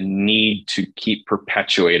to the need to keep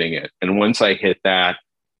perpetuating it. And once I hit that,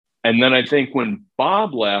 and then I think when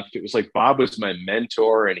Bob left, it was like Bob was my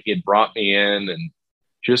mentor and he had brought me in and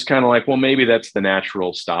just kind of like, well, maybe that's the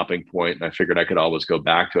natural stopping point. And I figured I could always go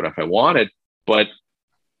back to it if I wanted. But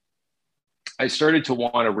I started to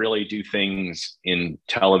want to really do things in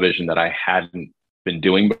television that I hadn't been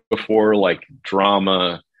doing before, like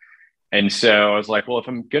drama. And so I was like, well, if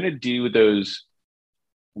I'm going to do those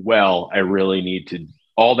well, I really need to,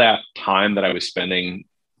 all that time that I was spending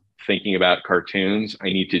thinking about cartoons, I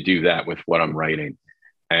need to do that with what I'm writing.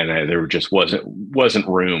 And there just wasn't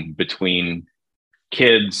room between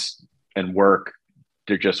kids and work.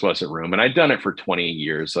 There just wasn't room. And I'd done it for 20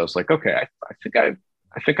 years. So I was like, okay, I think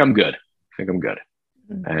I'm good. I think I'm good.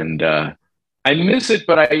 Mm-hmm. And I miss it,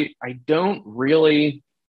 but I don't really,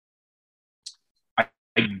 I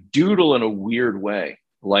doodle in a weird way.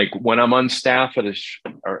 Like when I'm on staff at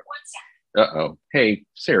hey,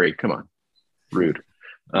 Siri, come on. Rude.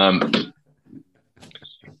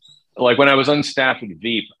 Like when I was on staff at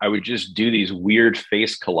Veep, I would just do these weird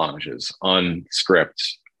face collages on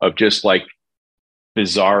scripts of just like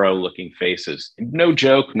bizarro looking faces. No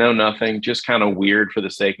joke, no nothing, just kind of weird for the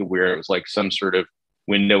sake of weird. It was like some sort of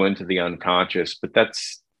window into the unconscious, but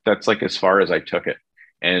that's like as far as I took it.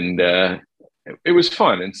 And it was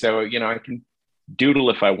fun. And so, you know, I can doodle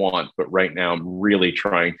if I want, but right now I'm really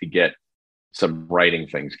trying to get some writing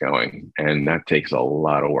things going, and that takes a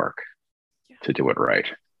lot of work to do it right.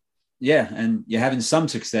 Yeah, and you're having some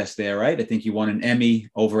success there, right? I think you won an Emmy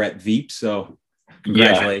over at Veep, so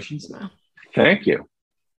congratulations. Yeah. Thank you.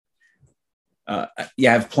 You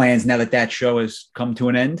have plans now that that show has come to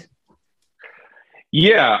an end?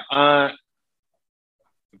 Yeah.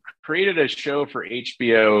 Created a show for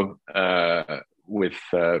HBO with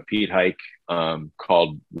Pete Hike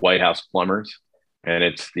called White House Plumbers. And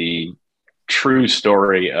it's the true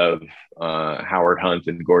story of Howard Hunt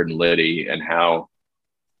and Gordon Liddy and how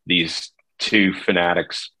these two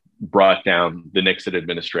fanatics brought down the Nixon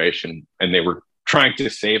administration, and they were trying to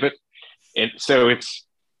save it. And so it's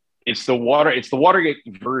the Watergate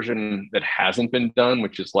version that hasn't been done,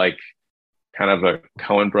 which is like kind of a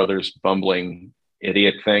Coen Brothers bumbling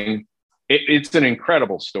idiot thing. It's an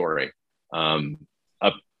incredible story.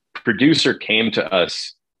 A producer came to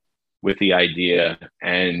us with the idea,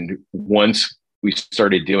 and once we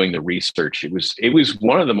started doing the research, it was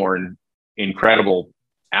one of the more incredible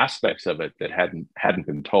aspects of it that hadn't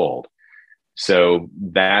been told. So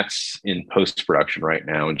that's in post-production right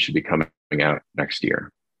now and should be coming out next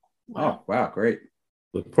year. Oh, wow, great.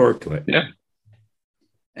 Look forward to it. Yeah.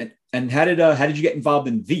 And how did you get involved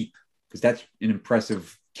in Veep? Because that's an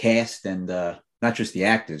impressive cast, and not just the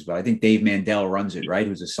actors, but I think Dave Mandel runs it, right?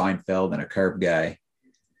 Who's a Seinfeld and a Curb guy.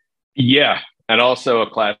 Yeah, and also a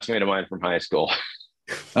classmate of mine from high school.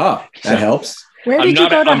 Oh, that helps. Where did you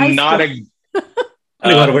go to high school?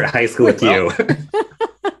 I want to go to high school with you.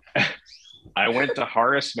 I went to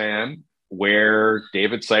Horace Mann, where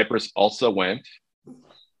David Cypress also went.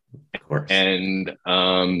 Of course. And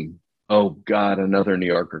oh God, another New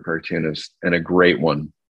Yorker cartoonist, and a great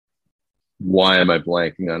one. Why am I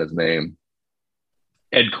blanking on his name?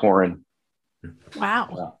 Ed Koren.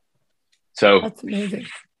 Wow. So That's amazing.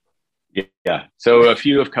 Yeah. So a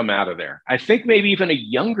few have come out of there. I think maybe even a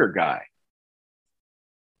younger guy.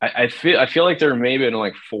 I feel like there may have been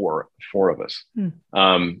like four of us.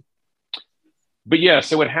 But yeah,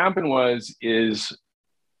 so what happened is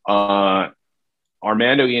Armando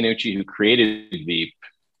Iannucci, who created Veep,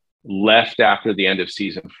 left after the end of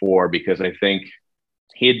season 4 because I think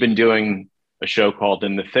he had been doing a show called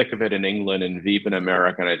In the Thick of It in England and Veep in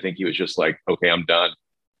America, and I think he was just like, okay, I'm done.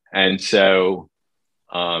 And so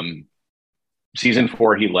season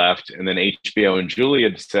 4 he left, and then HBO and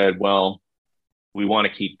Julia said, well, we want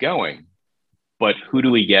to keep going, but who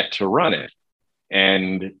do we get to run it?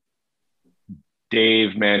 And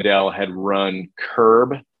Dave Mandel had run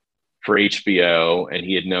Curb for HBO, and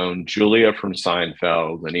he had known Julia from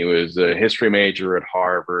Seinfeld, and he was a history major at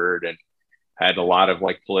Harvard and had a lot of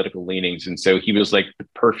like political leanings. And so he was like the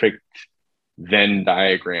perfect Venn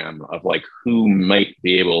diagram of like who might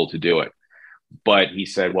be able to do it. But he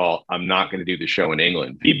said, well, I'm not going to do the show in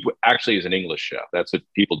England. Veep actually is an English show. That's what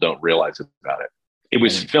people don't realize about it. It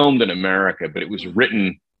was filmed in America, but it was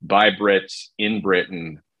written by Brits in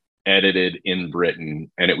Britain, edited in Britain,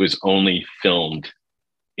 and it was only filmed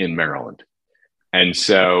in Maryland. And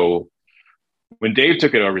so when Dave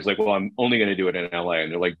took it over, he's like, well, I'm only going to do it in LA.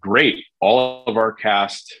 And they're like, great. All of our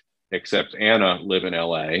cast except Anna live in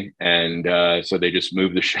LA. And so they just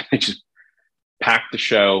moved the show. They just packed the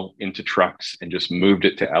show into trucks and just moved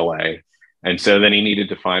it to LA. And so then he needed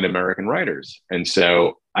to find American writers. And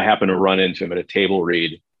so I happened to run into him at a table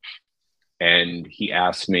read. And he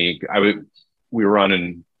asked me, we were on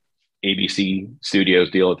an ABC Studios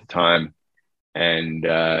deal at the time. And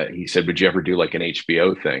he said, would you ever do like an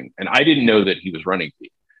HBO thing? And I didn't know that he was running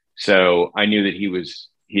Veep. So I knew that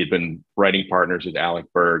he had been writing partners with Alec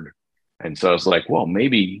Berg. And so I was like, well,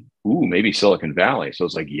 maybe Silicon Valley. So I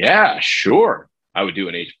was like, yeah, sure. We would do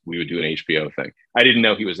an HBO thing. I didn't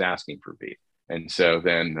know he was asking for Veep. And so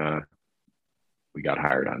then we got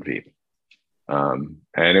hired on Veep. And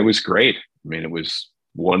it was great. I mean, it was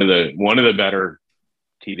one of the better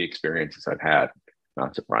TV experiences I've had,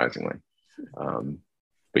 not surprisingly.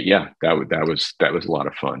 But yeah, that was a lot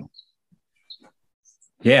of fun.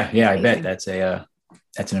 Yeah, I bet that's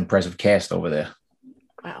an impressive cast over there.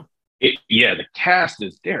 Wow. The cast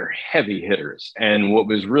they're heavy hitters. And what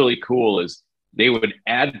was really cool is they would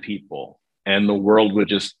add people and the world would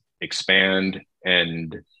just expand.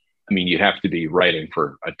 And I mean, you'd have to be writing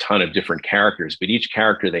for a ton of different characters, but each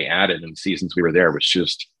character they added in the seasons we were there was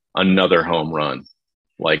just another home run.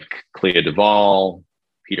 Like Clea Duvall,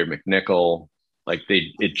 Peter McNichol, like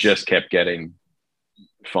it just kept getting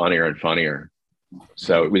funnier and funnier.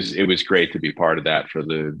 So it was great to be part of that for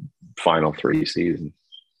the final 3 seasons.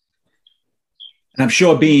 And I'm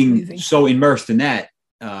sure being so immersed in that,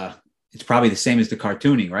 it's probably the same as the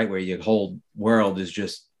cartooning, right? Where your whole world is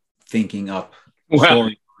just thinking up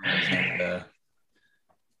storylines. And,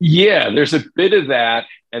 yeah, there's a bit of that.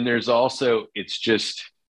 And there's also, it's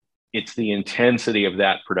the intensity of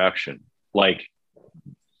that production. Like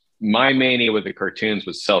my mania with the cartoons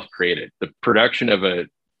was self-created. The production of a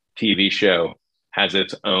TV show has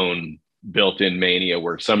its own built-in mania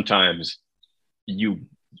where sometimes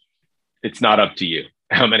it's not up to you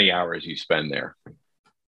how many hours you spend there.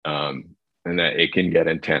 And that it can get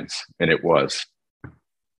intense. And it was.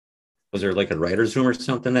 Was there like a writer's room or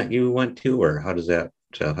something that you went to, or how did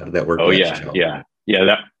that work? Oh yeah.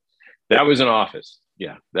 That was an office.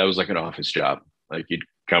 Yeah. That was like an office job. Like you'd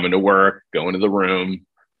come into work, go into the room,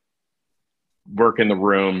 work in the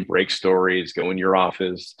room, break stories, go in your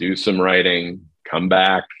office, do some writing, come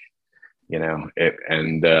back,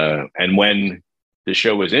 and when the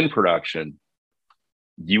show was in production,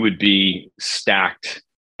 you would be stacked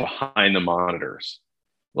behind the monitors.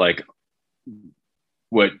 Like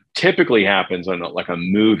what typically happens on like a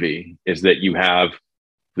movie is that you have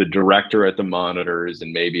the director at the monitors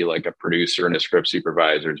and maybe like a producer and a script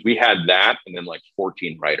supervisor. We had that and then like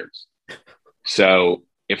 14 writers. So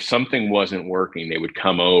if something wasn't working, they would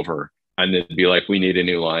come over and they'd be like, we need a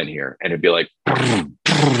new line here. And it'd be like,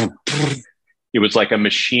 it was like a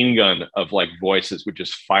machine gun of like voices would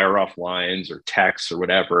just fire off lines or texts or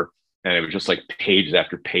whatever. And it was just like pages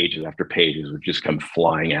after pages after pages would just come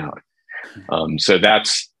flying out. So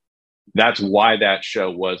that's why that show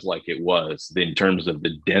was like it was in terms of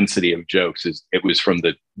the density of jokes. It was from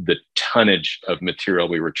the tonnage of material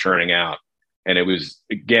we were churning out. And it was,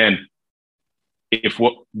 again, if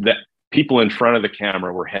what that people in front of the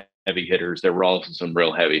camera were heavy hitters, there were also some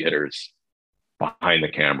real heavy hitters behind the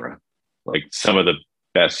camera, like some of the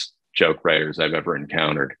best joke writers I've ever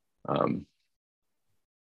encountered.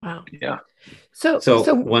 Wow. Yeah.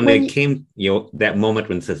 So when they came, that moment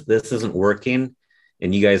when it says this isn't working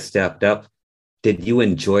and you guys stepped up, did you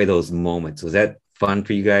enjoy those moments? Was that fun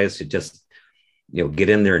for you guys to just, get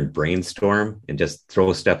in there and brainstorm and just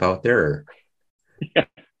throw stuff out there? Or? Yeah.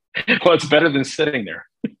 Well, it's better than sitting there.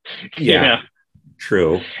 Yeah.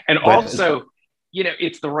 True. And also,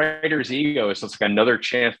 it's the writer's ego. It's like another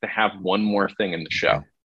chance to have one more thing in the show.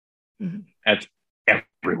 Mm-hmm. That's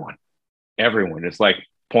everyone. It's like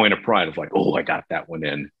point of pride of like, oh, I got that one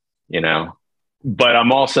in, but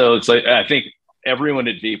I'm also, it's like, I think everyone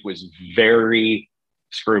at Veep was very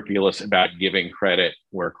scrupulous about giving credit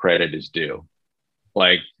where credit is due.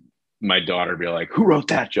 Like my daughter would be like, who wrote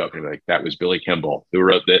that joke? And I'd be like, that was Billy Kimball who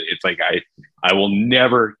wrote that. It's like, I will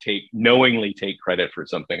never knowingly take credit for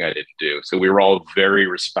something I didn't do. So we were all very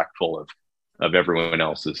respectful of everyone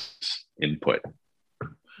else's input.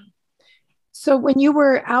 So when you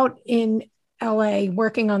were out in LA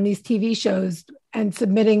working on these TV shows and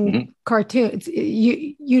submitting cartoons,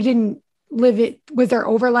 you didn't live it. Was there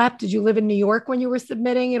overlap? Did you live in New York when you were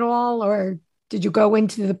submitting it all, or did you go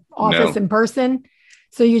into the office in person?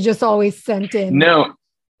 So you just always sent in? No.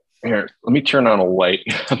 Here, let me turn on a light.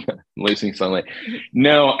 I'm losing sunlight.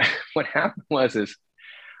 No, what happened is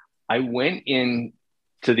I went in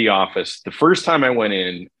to the office. The first time I went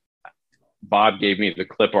in, Bob gave me the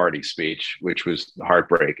Clip Arty speech, which was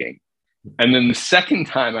heartbreaking. And then the second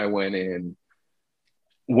time I went in,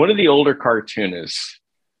 one of the older cartoonists,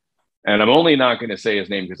 and I'm only not going to say his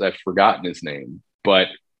name because I've forgotten his name, but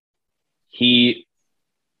he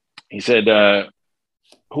said,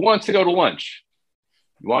 who wants to go to lunch?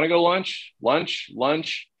 You want to go lunch?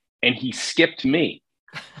 Lunch. And he skipped me.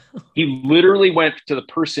 He literally went to the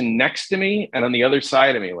person next to me and on the other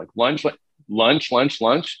side of me, like lunch.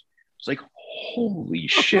 It's like, holy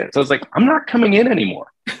shit. So I was like, I'm not coming in anymore.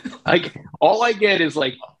 Like all I get is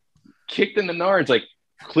like kicked in the nards, like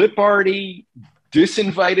Clip Arty,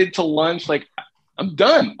 disinvited to lunch. Like I'm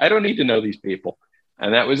done. I don't need to know these people.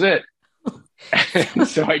 And that was it. And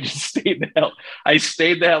so I just stayed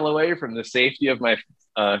the hell away from the safety of my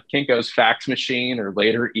Kinko's fax machine or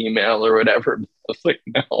later email or whatever. I was like,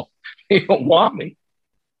 no, they don't want me.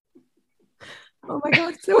 Oh my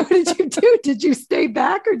God. So what did you do? Did you stay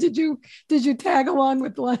back or did you tag along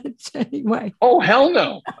with lunch anyway? Oh, hell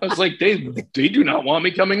no. I was like, they do not want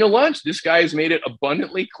me coming to lunch. This guy has made it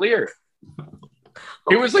abundantly clear.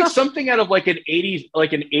 It was like something out of like an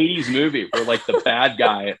 80s movie where like the bad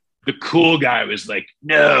guy, the cool guy was like,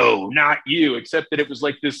 no, not you. Except that it was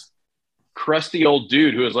like this crusty old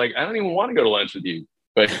dude who was like, I don't even want to go to lunch with you,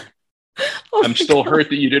 but I'm still hurt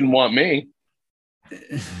that you didn't want me.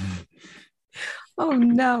 Oh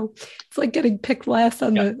no. It's like getting picked last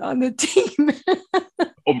on the team.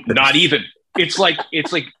 Oh, not even. It's like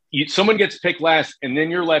someone gets picked last and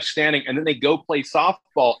then you're left standing and then they go play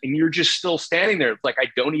softball and you're just still standing there. It's like, I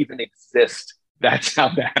don't even exist. That's how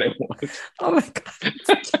bad it was. Oh my God,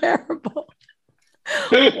 it's terrible.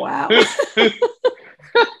 Wow.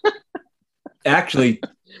 Actually,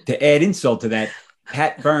 to add insult to that,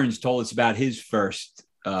 Pat Burns told us about his first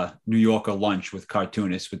New Yorker lunch with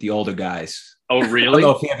cartoonists, with the older guys. Oh, I don't really?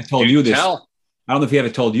 know if he ever told you this. Tell. I don't know if he ever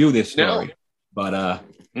told you this story, No. but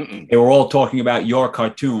they were all talking about your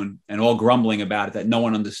cartoon and all grumbling about it, that no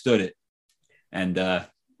one understood it. And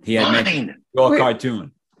he had mentioned your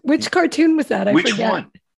cartoon. Which cartoon was that? I Which forget.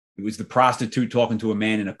 one? It was the prostitute talking to a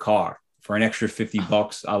man in a car. For an extra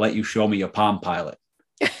 $50, I'll let you show me your Palm Pilot.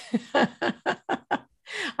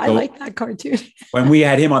 I like that cartoon. When we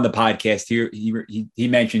had him on the podcast here, he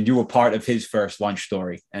mentioned you were part of his first lunch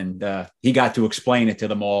story, and he got to explain it to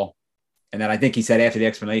them all. And then I think he said after the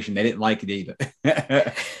explanation, they didn't like it either.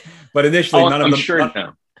 But initially, none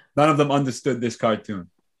of them understood this cartoon.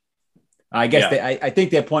 I guess I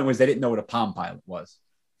think their point was they didn't know what a Palm Pilot was.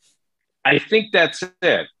 I think that's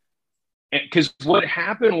it. Because what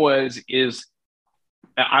happened is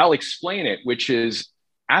I'll explain it, which is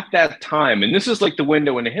at that time, and this is like the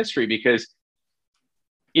window into history, because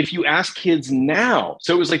if you ask kids now,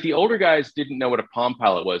 so it was like the older guys didn't know what a Palm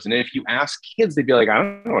Pilot was. And if you ask kids, they'd be like, I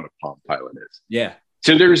don't know what a Palm Pilot is. Yeah.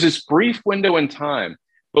 So there's this brief window in time.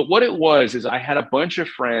 But what it was is I had a bunch of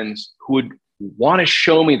friends who would want to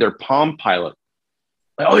show me their Palm Pilot.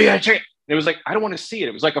 Like, oh, yeah, check it. And it was like, I don't want to see it.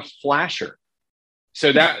 It was like a flasher.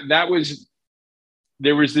 So there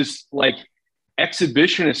was this like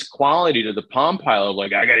exhibitionist quality to the Palm Pilot.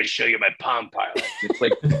 Like, I got to show you my Palm Pilot. It's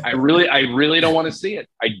like, I really don't want to see it.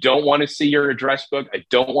 I don't want to see your address book. I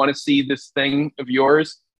don't want to see this thing of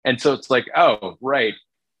yours. And so it's like, oh, right.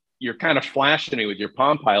 You're kind of flashing me with your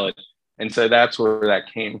Palm Pilot. And so that's where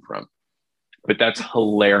that came from. But that's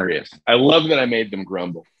hilarious. I love that I made them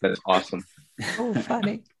grumble. That's awesome. Oh,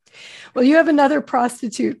 funny. Well, you have another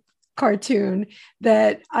prostitute cartoon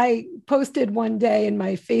that I posted one day in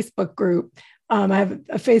my Facebook group. I have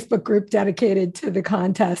a Facebook group dedicated to the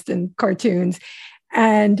contest and cartoons,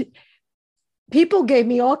 and people gave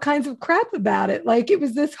me all kinds of crap about it. Like, it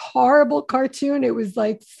was this horrible cartoon. It was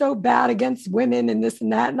like so bad against women and this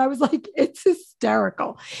and that. And I was like, it's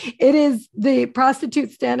hysterical. It is the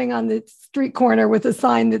prostitute standing on the street corner with a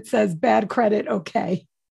sign that says bad credit, okay.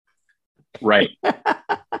 Right.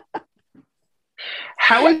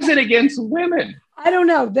 How is it against women? I don't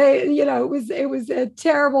know. It was a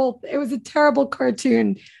terrible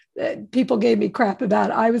cartoon that people gave me crap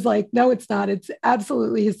about. I was like, no, it's not. It's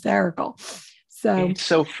absolutely hysterical. So it's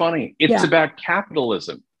so funny. It's about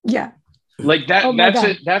capitalism. Yeah. Like that. Oh, that's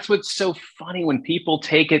it. That's what's so funny when people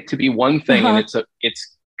take it to be one thing and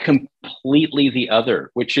it's completely the other,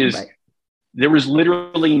 which is there was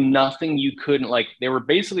literally nothing you couldn't, like, they were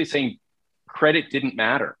basically saying credit didn't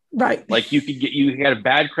matter. Right. Like you had a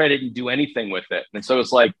bad credit and do anything with it. And so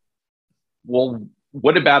it's like, well,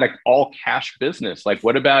 what about an all cash business? Like,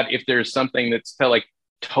 what about if there's something that's like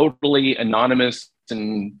totally anonymous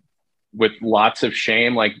and with lots of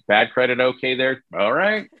shame, like bad credit, okay, there. All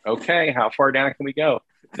right. Okay. How far down can we go?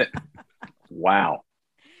 Wow.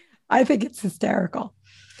 I think it's hysterical.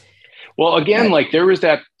 Well, again, like there was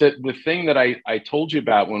the thing that I told you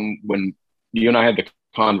about when you and I had the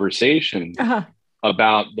conversation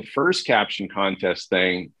about the first caption contest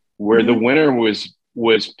thing, where the winner was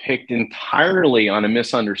picked entirely on a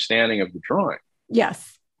misunderstanding of the drawing.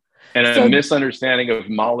 Yes. And a misunderstanding of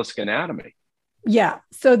mollusk anatomy. Yeah.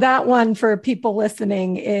 So that one, for people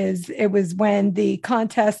listening, it was when the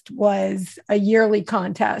contest was a yearly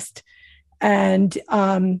contest, and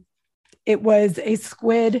it was a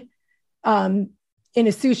squid in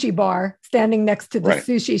a sushi bar standing next to the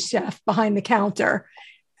sushi chef behind the counter.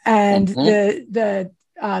 And the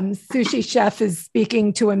sushi chef is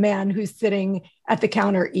speaking to a man who's sitting at the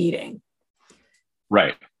counter eating.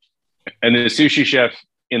 Right. And the sushi chef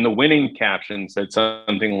in the winning caption said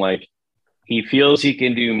something like, he feels he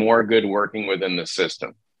can do more good working within the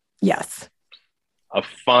system. Yes. A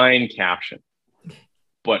fine caption.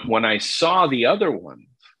 But when I saw the other ones,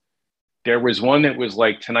 there was one that was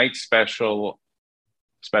like, tonight's specials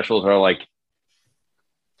are like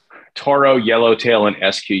Toro, Yellowtail, and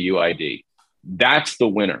SQUID. That's the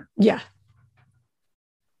winner. Yeah.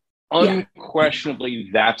 Unquestionably,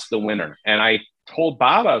 that's the winner. And I told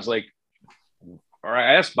Bob, I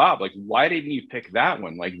asked Bob, like, why didn't you pick that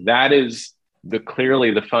one? Like, that is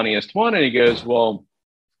clearly the funniest one. And he goes, well,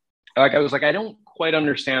 like, I was like, I don't quite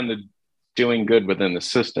understand the doing good within the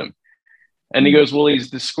system. And he goes, well,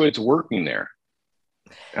 the squid's working there.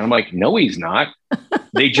 And I'm like, no, he's not.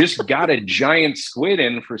 They just got a giant squid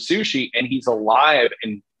in for sushi and he's alive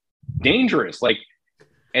and dangerous. Like,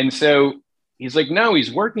 and so he's like, no,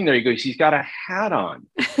 he's working there. He goes, he's got a hat on.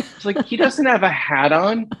 It's like, he doesn't have a hat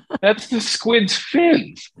on. That's the squid's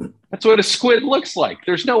fins. That's what a squid looks like.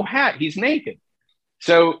 There's no hat. He's naked.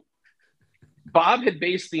 So Bob had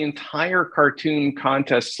based the entire cartoon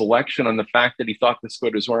contest selection on the fact that he thought the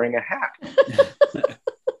squid was wearing a hat.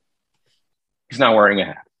 He's not wearing a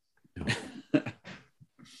hat.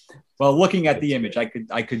 Well, looking at the image, I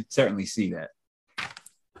could certainly see that.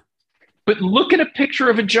 But look at a picture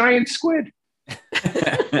of a giant squid.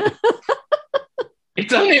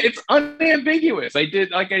 It's unambiguous.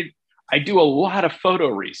 I do a lot of photo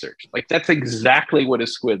research. Like that's exactly what a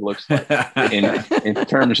squid looks like in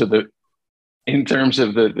terms of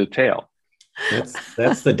the tail.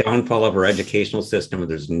 That's the downfall of our educational system.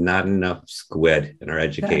 There's not enough squid in our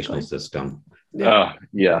educational system.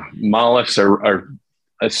 Yeah. Mollusks are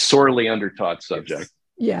a sorely undertaught subject.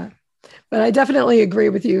 Yeah. But I definitely agree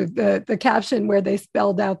with you. The caption where they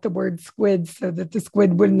spelled out the word squid so that the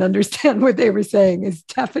squid wouldn't understand what they were saying is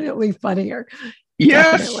definitely funnier.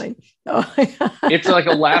 Yes. Definitely. Oh, it's like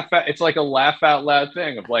a laugh out loud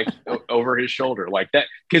thing of like over his shoulder like that.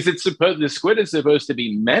 Because the squid is supposed to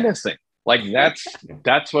be menacing. Like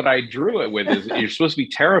that's what I drew it with is you're supposed to be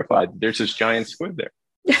terrified. There's this giant squid there.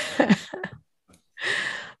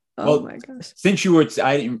 Oh my gosh. Since you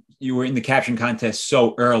were in the caption contest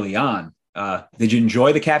so early on, did you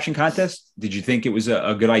enjoy the caption contest? Did you think it was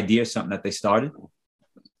a good idea, something that they started?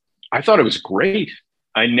 I thought it was great.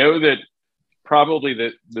 I know that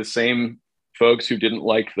probably the same folks who didn't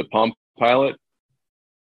like the Palm Pilot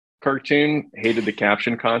cartoon hated the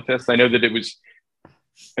caption contest. I know that it was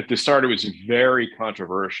at the start, it was very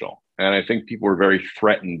controversial, and I think people were very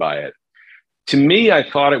threatened by it. To me, I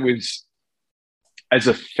thought it was, as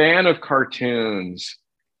a fan of cartoons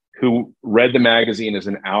who read the magazine as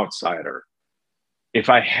an outsider, if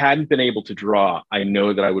I hadn't been able to draw, I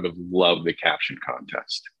know that I would have loved the caption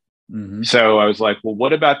contest. Mm-hmm. So I was like, well,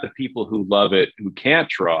 what about the people who love it, who can't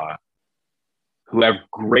draw, who have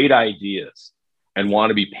great ideas and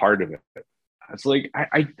want to be part of it? I was like,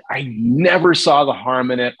 I never saw the harm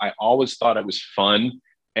in it. I always thought it was fun.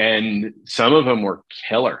 And some of them were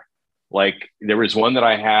killer. Like there was one that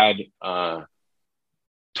I had,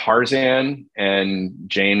 Tarzan and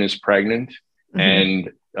Jane is pregnant. Mm-hmm.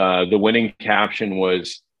 And the winning caption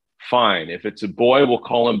was, fine, if it's a boy, we'll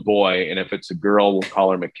call him Boy. And if it's a girl, we'll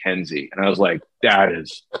call her Mackenzie. And I was like, that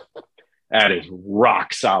is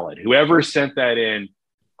rock solid. Whoever sent that in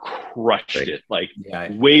crushed it. Like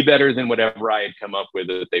way better than whatever I had come up with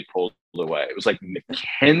that they pulled away. It was like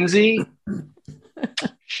Mackenzie,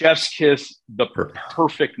 chef's kiss, the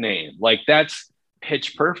perfect name. Like that's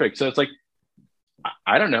pitch perfect. So it's like,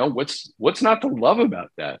 I don't know what's not to love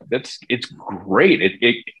about that. It's great.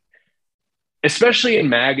 It especially in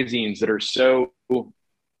magazines that are so,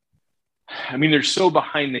 I mean, they're so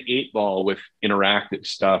behind the eight ball with interactive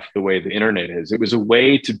stuff the way the internet is. It was a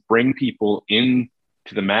way to bring people in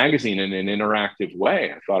to the magazine in an interactive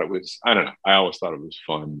way. I thought it was, I don't know, I always thought it was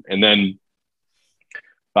fun. And then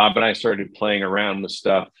Bob and I started playing around with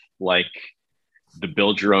stuff like the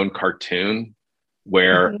Build Your Own Cartoon,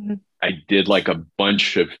 where I did like a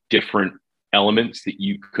bunch of different elements that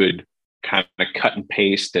you could kind of cut and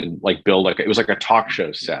paste and like build like, it was like a talk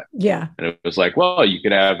show set. Yeah. And it was like, well, you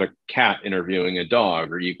could have a cat interviewing a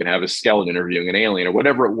dog, or you could have a skeleton interviewing an alien, or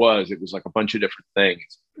whatever it was. It was like a bunch of different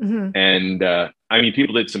things. Mm-hmm. And I mean,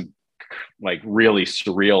 people did some like really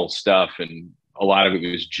surreal stuff, and a lot of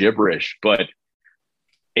it was gibberish, but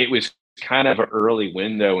it was kind of an early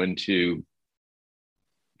window into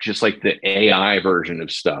just like the AI version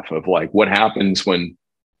of stuff of like what happens when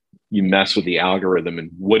you mess with the algorithm and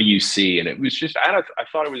what do you see? And it was just, I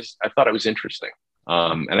thought it was interesting.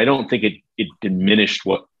 And I don't think it diminished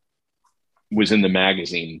what was in the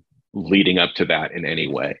magazine leading up to that in any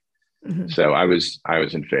way. Mm-hmm. So I was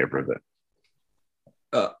in favor of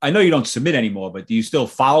it. I know you don't submit anymore, but do you still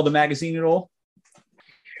follow the magazine at all?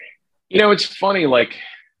 You know, it's funny, like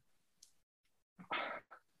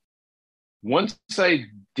once I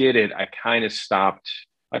did it, I kind of stopped.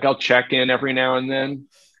 Like I'll check in every now and then.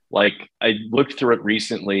 Like I looked through it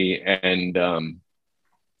recently, and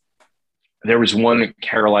there was one that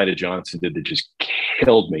Carolina Johnson did that just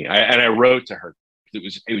killed me. I wrote to her.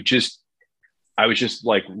 I was just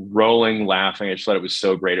like rolling laughing. I just thought it was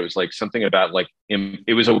so great. It was like something about like,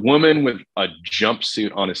 it was a woman with a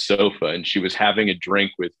jumpsuit on a sofa, and she was having a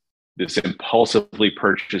drink with this impulsively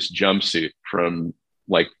purchased jumpsuit from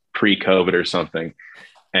like pre-COVID or something.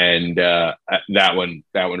 And that one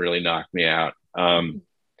really knocked me out.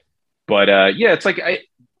 But yeah, it's like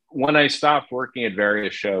when I stopped working at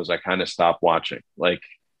various shows, I kind of stopped watching. Like,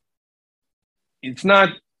 it's not,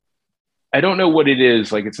 I don't know what it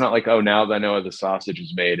is. Like, it's not like, oh, now that I know how the sausage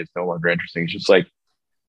is made, it's no longer interesting. It's just like,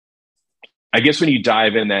 I guess when you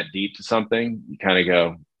dive in that deep to something, you kind of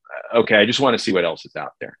go, okay, I just want to see what else is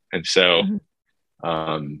out there. And so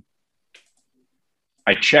I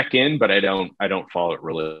check in, but I don't follow it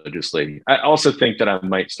religiously. I also think that I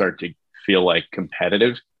might start to feel like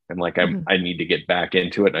competitive and like I need to get back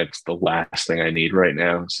into it. It's the last thing I need right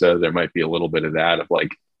now. So there might be a little bit of that of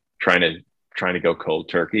like trying to go cold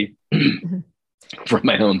turkey for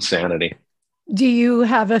my own sanity. Do you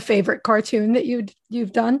have a favorite cartoon that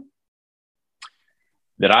you've done?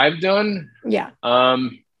 That I've done? Yeah.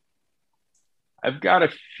 I've got a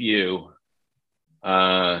few.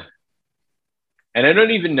 And I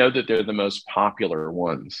don't even know that they're the most popular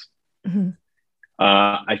ones.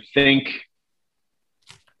 I think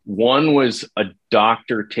one was a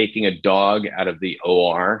doctor taking a dog out of the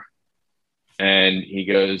OR, and he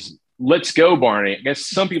goes, "Let's go, Barney." I guess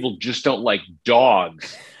some people just don't like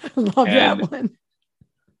dogs. I love that one.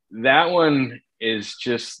 That one is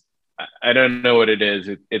just, I don't know what it is.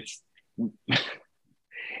 It's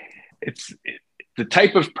the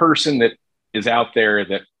type of person that is out there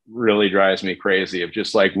that really drives me crazy, of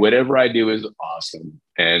just like, whatever I do is awesome.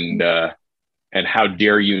 And how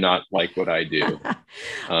dare you not like what I do?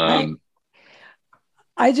 I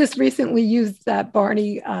just recently used that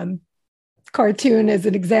Barney cartoon as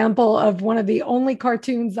an example of one of the only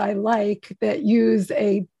cartoons I like that use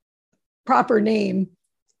a proper name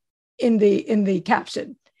in the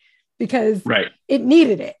caption, because it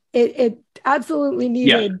needed it. It absolutely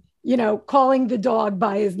needed, calling the dog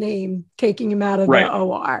by his name, taking him out of the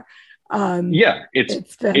OR.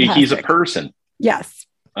 It's he's a person. Yes.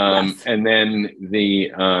 Yes. And then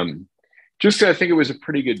I think it was a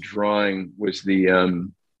pretty good drawing, was the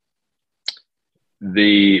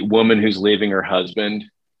woman who's leaving her husband,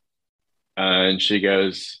 and she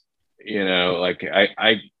goes, like,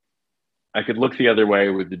 I could look the other way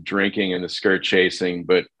with the drinking and the skirt chasing,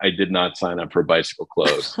 but I did not sign up for bicycle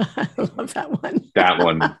clothes. I love that one. That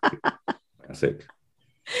one. Classic.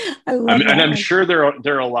 I'm sure there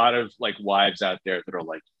are a lot of like wives out there that are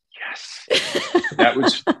like, yes, that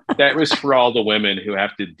was for all the women who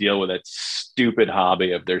have to deal with that stupid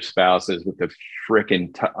hobby of their spouses with the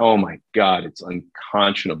frickin' oh my God, it's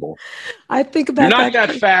unconscionable. I think about You're not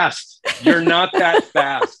that fast. You're not that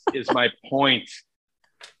fast is my point.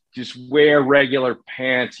 Just wear regular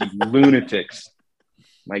pants, you lunatics.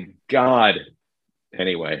 My God.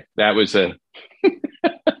 Anyway, that was one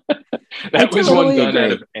done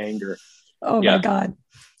out of anger. Oh my God.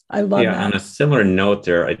 I love that. On a similar note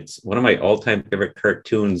there, it's one of my all-time favorite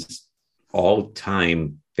cartoons,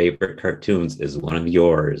 is one of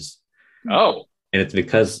yours. Oh. And it's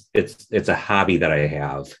because it's a hobby that I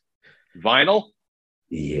have. Vinyl?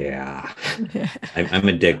 Yeah. I'm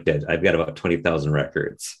addicted. I've got about 20,000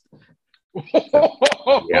 records.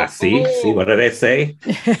 Yeah, see, what did I say?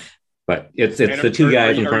 But it's the two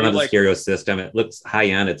guys in front of the stereo system. It looks high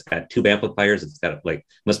end. It's got tube amplifiers. It's got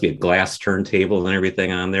must be a glass turntable and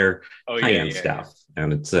everything on there. High end stuff.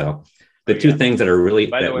 And it's the two things that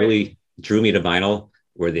really drew me to vinyl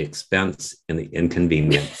were the expense and the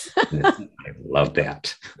inconvenience. And I love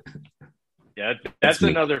that. Yeah, that's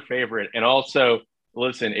another favorite. And also,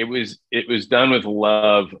 listen, it was done with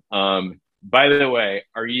love. By the way,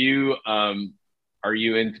 are you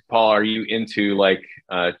into like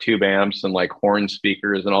tube amps and like horn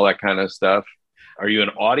speakers and all that kind of stuff? Are you an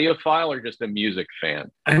audiophile or just a music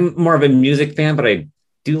fan? I'm more of a music fan, but I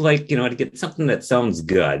do like, to get something that sounds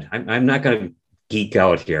good. I'm not going to geek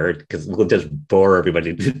out here because we'll just bore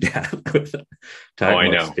everybody to death with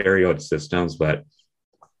talking about stereo systems. But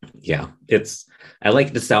yeah, I like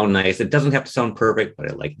it to sound nice. It doesn't have to sound perfect,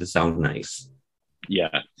 but I like it to sound nice.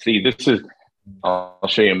 Yeah. See, I'll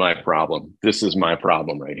show you my problem. This is my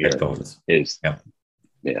problem right here. Headphones.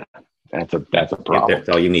 Yeah, that's a problem. That's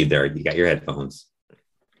all you need there. You got your headphones.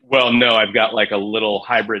 Well, no, I've got like a little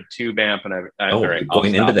hybrid tube amp, and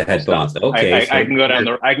going into the headphones. Okay, I can go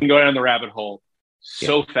down the rabbit hole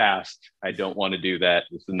so fast. I don't want to do that.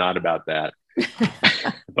 This is not about that.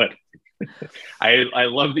 But I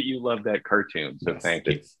love that you love that cartoon. So thank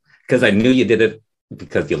you. Because I knew you did it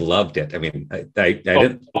because you loved it. I mean, I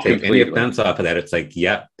didn't take any offense off of that. It's like,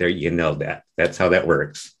 yeah, there, you know that. That's how that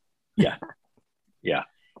works. Yeah.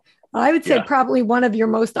 I would say probably one of your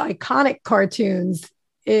most iconic cartoons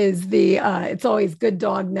is it's always good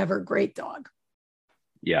dog, never great dog.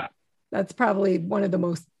 Yeah. That's probably one of the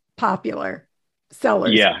most popular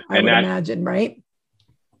sellers. Yeah. I would imagine, right?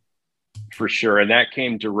 For sure. And that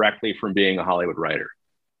came directly from being a Hollywood writer.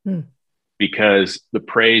 Because the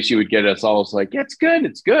praise you would get us all was like, yeah, it's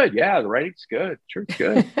good. Yeah, the writing's good. Sure, it's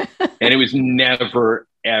good. And it was never,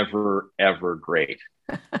 ever, ever great.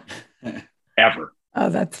 Ever. Oh,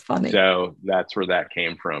 that's funny. So that's where that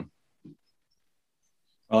came from.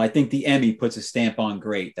 Well, I think the Emmy puts a stamp on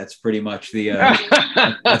great. That's pretty much the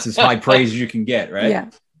that's as high praise as you can get, right? Yeah.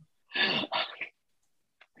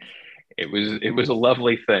 It was a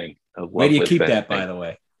lovely thing. Where do you keep that, by the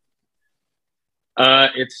way?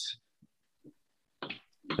 It's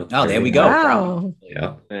Oh, there we go. Wow.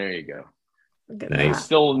 Yeah. there you go. Look at Nice. I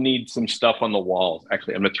still need some stuff on the walls.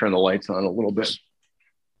 Actually, I'm gonna turn the lights on a little bit.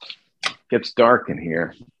 It gets dark in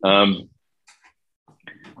here.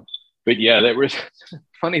 But yeah, there was a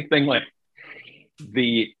funny thing, like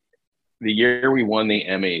the year we won the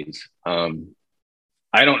Emmys,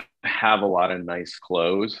 I don't have a lot of nice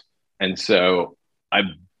clothes. And so I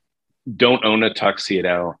don't own a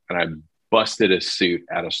tuxedo, and I busted a suit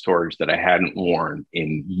out of storage that I hadn't worn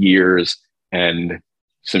in years, and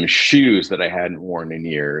some shoes that I hadn't worn in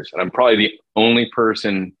years. And I'm probably the only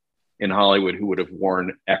person in Hollywood who would have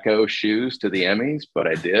worn Echo shoes to the Emmys, but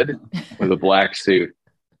I did with a black suit.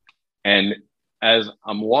 And as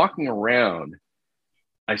I'm walking around,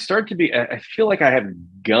 I feel like I have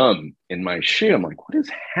gum in my shoe. I'm like, what is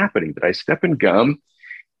happening? Did I step in gum?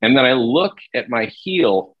 And then I look at my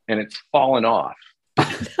heel and it's fallen off.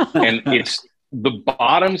 And it's the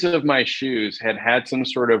bottoms of my shoes had some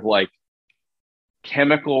sort of like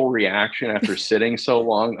chemical reaction after sitting so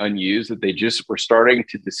long unused that they just were starting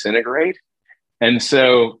to disintegrate. And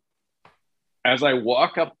so as I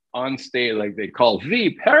walk up on stage, like they call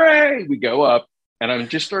Veep, hooray, we go up, and I'm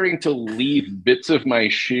just starting to leave bits of my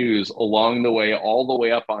shoes along the way, all the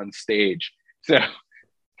way up on stage. So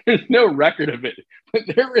there's no record of it, but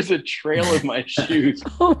there is a trail of my shoes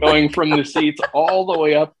going from the seats all the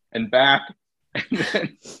way up and back.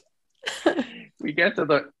 And then we get to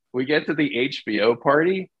the HBO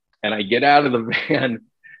party, and I get out of the van,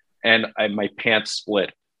 and my pants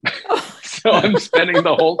split. So I'm spending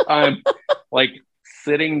the whole time like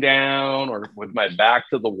sitting down or with my back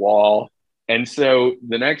to the wall. And so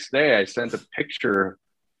the next day I sent a picture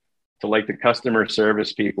to like the customer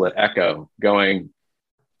service people at Echo going,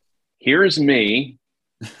 here's me,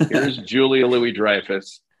 here's Julia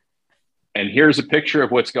Louis-Dreyfus, and here's a picture of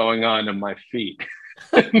what's going on in my feet.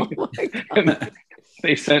 And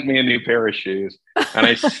they sent me a new pair of shoes, and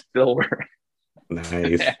I still wear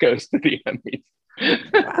Echoes to the Emmys.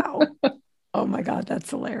 Wow. Oh my God, that's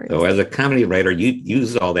hilarious. So as a comedy writer, you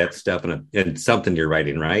use all that stuff in something you're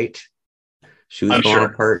writing, right? Shoes falling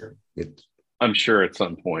apart. I'm sure at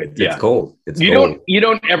some point. It's cold. You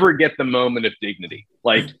don't ever get the moment of dignity.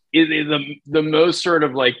 Like the most sort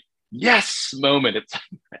of like yes moment. It's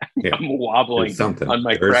I'm wobbling on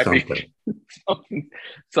my crappy.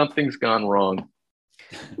 Something's gone wrong.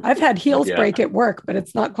 I've had heels break at work, but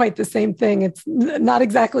it's not quite the same thing. It's not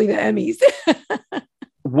exactly the Emmys.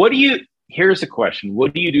 Here's a question.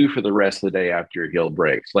 What do you do for the rest of the day after your heel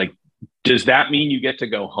breaks? Like, does that mean you get to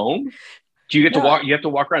go home? Do you get to walk? You have to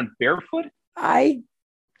walk around barefoot? I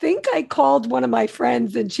think I called one of my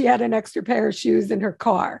friends and she had an extra pair of shoes in her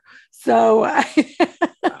car. So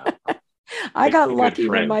I got lucky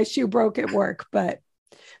when my shoe broke at work, but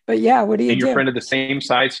yeah, what do you do? Your friend had the same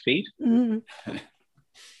size feet? Mm-hmm.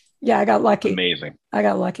 Yeah, I got lucky. Amazing. I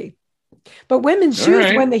got lucky. But women's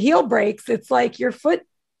shoes, when the heel breaks, it's like your foot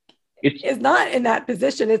is not in that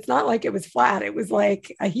position. It's not like it was flat. It was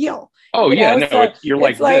like a heel. Oh, yeah. No, so you're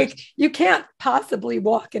like, you can't possibly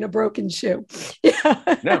walk in a broken shoe.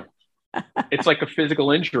 Yeah. No, it's like a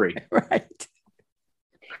physical injury. Right.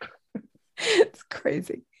 It's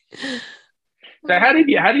crazy. So how did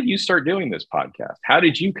you start doing this podcast? How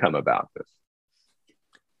did you come about this?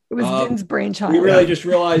 It was Vin's brainchild. We really just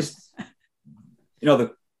realized,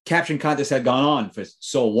 the caption contest had gone on for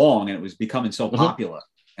so long and it was becoming so popular.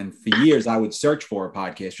 And for years, I would search for a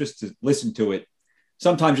podcast just to listen to it.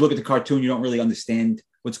 Sometimes you look at the cartoon, you don't really understand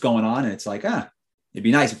what's going on. And it's like, it'd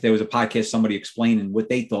be nice if there was a podcast, somebody explaining what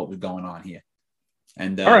they thought was going on here.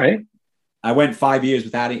 And all right. I went 5 years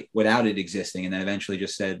without it existing. And then eventually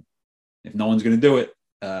just said, if no one's going to do it,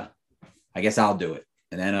 I guess I'll do it.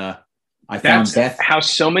 And then I found Beth. How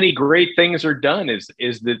so many great things are done is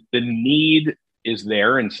that the need is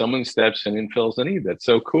there and someone steps in and fills the need. That's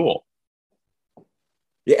so cool.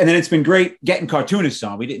 Yeah, and then it's been great getting cartoonists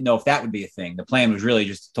on. We didn't know if that would be a thing. The plan was really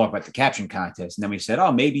just to talk about the caption contest, and then we said,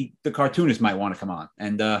 maybe the cartoonists might want to come on.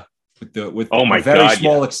 And with a very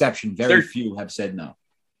small exception, very few have said no.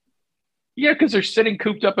 Yeah, because they're sitting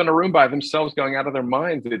cooped up in a room by themselves, going out of their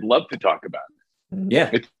minds. They'd love to talk about it.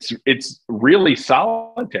 Yeah, it's really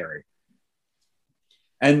solitary.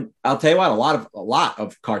 And I'll tell you what, a lot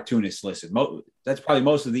of cartoonists listen. That's probably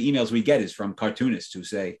most of the emails we get is from cartoonists who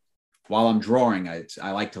say, while I'm drawing,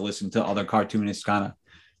 I like to listen to other cartoonists kind of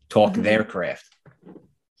talk their craft.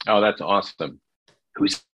 Oh, that's awesome. Who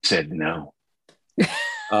said no?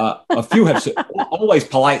 A few have said, always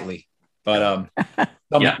politely, but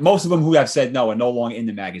most of them who have said no are no longer in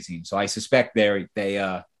the magazine. So I suspect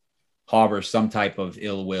they harbor some type of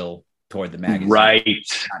ill will toward the magazine, right?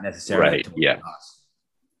 Not necessarily, right? Us.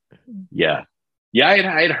 Yeah.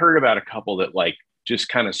 I had heard about a couple that like just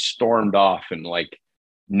kind of stormed off and like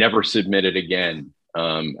never submitted again.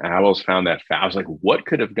 I always found that I was like, what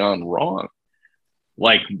could have gone wrong?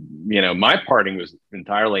 Like, my parting was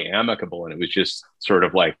entirely amicable, and it was just sort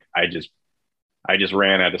of like I just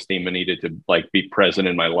ran out of steam and needed to like be present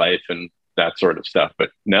in my life and that sort of stuff. But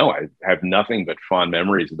no, I have nothing but fond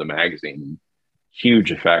memories of the magazine and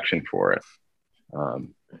huge affection for it.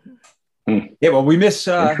 Yeah, well, we miss,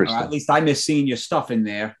 or at least I miss seeing your stuff in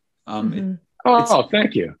there.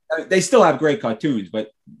 Thank you. They still have great cartoons, but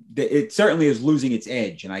it certainly is losing its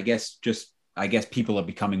edge. And I guess people are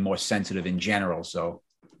becoming more sensitive in general, so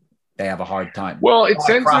they have a hard time. Well, it's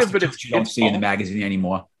sensitive, but you don't see in the magazine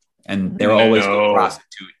anymore, and they're always good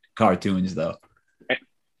prostitute cartoons, though.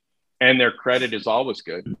 And their credit is always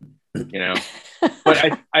good,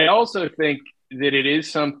 But I also think that it is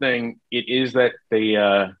something. It is that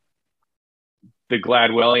the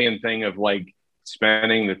Gladwellian thing of like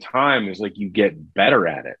spending the time is like you get better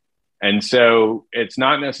at it. And so it's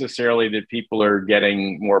not necessarily that people are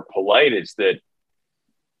getting more polite. It's that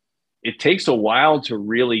it takes a while to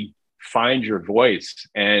really find your voice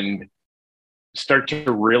and start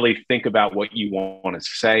to really think about what you want to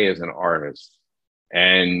say as an artist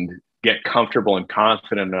and get comfortable and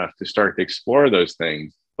confident enough to start to explore those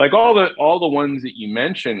things. Like all the ones that you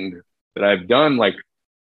mentioned that I've done, like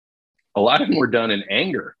a lot of them were done in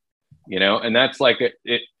anger, and that's like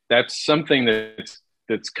that's something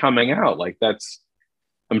that's coming out. Like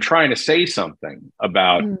I'm trying to say something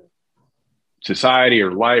about society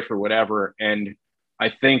or life or whatever. And I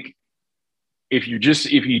think if you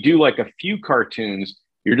do like a few cartoons,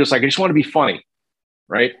 you're just like, I just want to be funny,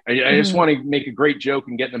 right? I just want to make a great joke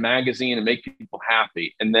and get in the magazine and make people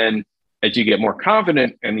happy. And then as you get more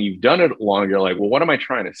confident and you've done it long, you're like, well, what am I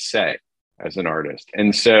trying to say as an artist?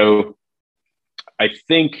 And so I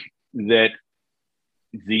think that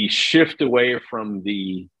the shift away from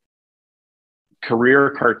the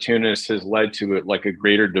career cartoonist has led to it like a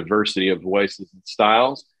greater diversity of voices and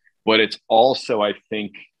styles, but it's also, I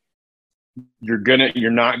think, you're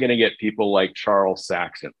not gonna get people like Charles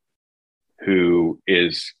Saxon, who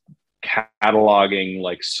is cataloging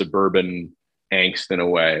like suburban angst in a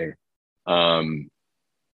way.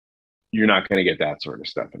 You're not gonna get that sort of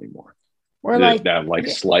stuff anymore. Or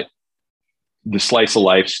the slice of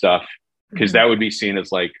life stuff, because that would be seen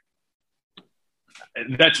as like,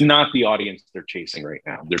 that's not the audience they're chasing right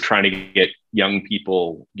now. They're trying to get young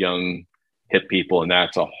people, young hip people, and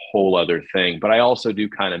that's a whole other thing. But I also do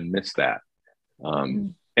kind of miss that.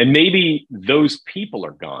 And maybe those people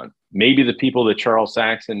are gone. Maybe the people that Charles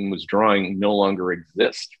Saxon was drawing no longer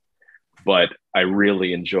exist. But I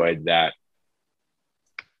really enjoyed that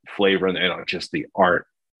flavor, and just the art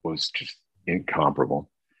was just incomparable.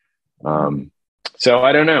 So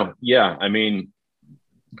I don't know. Yeah, I mean,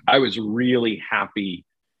 I was really happy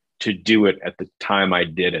to do it at the time I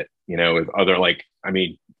did it, with other, like, I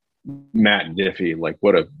mean, Matt Diffie, like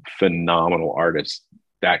what a phenomenal artist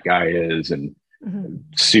that guy is. And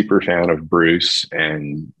super fan of Bruce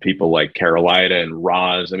and people like Carolina and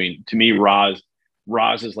Roz. I mean, to me, Roz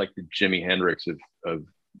is like the Jimi Hendrix of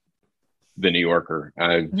the New Yorker.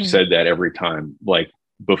 I've said that every time. Like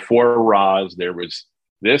before Roz, there was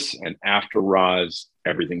this, and after Roz,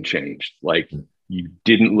 everything changed. Like you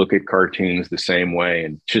didn't look at cartoons the same way.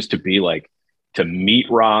 And just to be like, to meet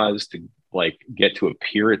Roz, to like get to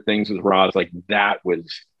appear at things with Roz, like that was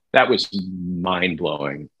mind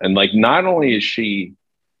blowing. And like, not only is she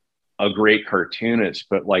a great cartoonist,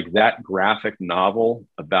 but like that graphic novel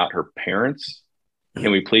about her parents,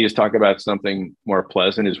 can we please talk about something more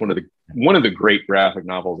pleasant, is one of the great graphic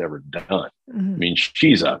novels ever done. I mean,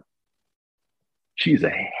 she's a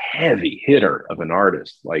heavy hitter of an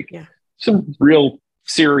artist, like some real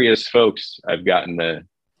serious folks I've gotten to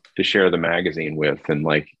share the magazine with. And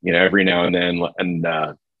like, every now and then, and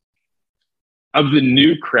of the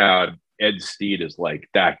new crowd, Ed Steed is like,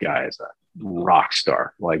 that guy is a rock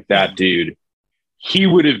star. Like that dude, he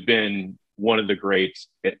would have been one of the greats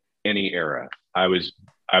at any era. I was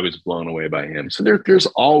blown away by him. So there's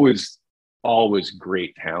always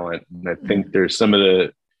great talent. And I think there's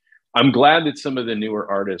I'm glad that some of the newer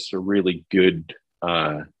artists are really good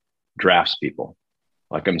drafts people.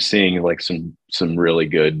 Like I'm seeing like some really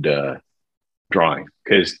good drawing,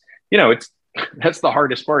 because that's the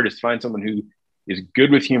hardest part, is to find someone who is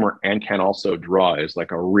good with humor and can also draw, is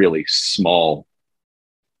like a really small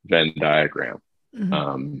Venn diagram.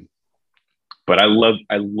 Mm-hmm. But I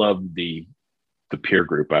loved the peer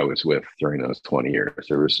group I was with during those 20 years.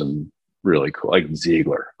 There was some really cool, like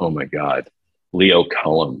Ziegler. Oh my God. Leo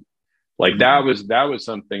Cullum. Like that was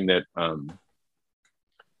something that,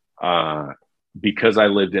 because I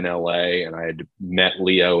lived in LA and I had met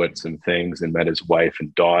Leo at some things and met his wife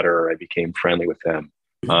and daughter, I became friendly with them.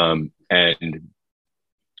 And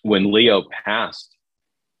when Leo passed,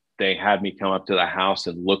 they had me come up to the house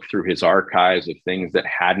and look through his archives of things that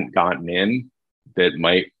hadn't gotten in that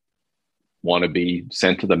might want to be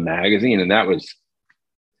sent to the magazine. And that was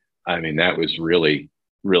really,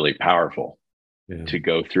 really powerful to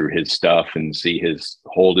go through his stuff and see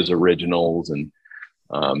hold his originals. And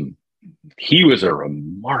he was a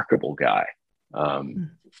remarkable guy.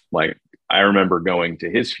 Like I remember going to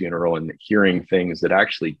his funeral and hearing things that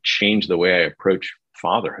actually changed the way I approach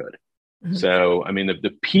fatherhood. Mm-hmm. So, I mean,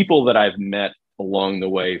 the people that I've met along the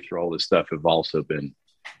way through all this stuff have also been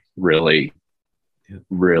really,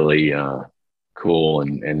 really cool.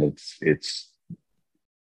 And it's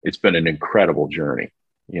been an incredible journey,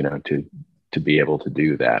 you know, to be able to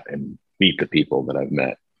do that and meet the people that I've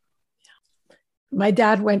met. My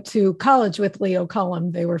dad went to college with Leo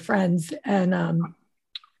Cullum. They were friends. And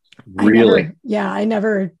really? I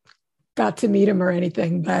never got to meet him or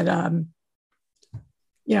anything, but I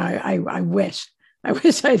wish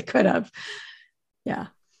I could have. Yeah.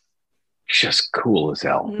 Just cool as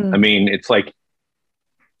hell. I mean, it's like,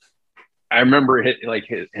 I remember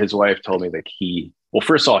his wife told me that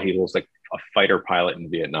first of all, he was like a fighter pilot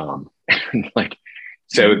in Vietnam. Like,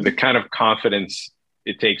 so the kind of confidence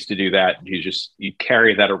it takes to do that, you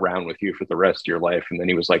carry that around with you for the rest of your life. And then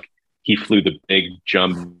he flew the big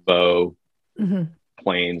jumbo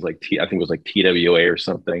planes, like I think it was like TWA or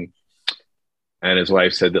something. And his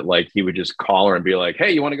wife said that like he would just call her and be like,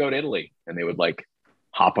 "Hey, you want to go to Italy?" And they would like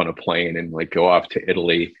hop on a plane and like go off to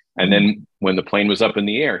Italy. And then when the plane was up in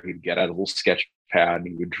the air, he'd get out a little sketch pad and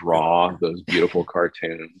he would draw those beautiful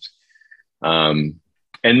cartoons. And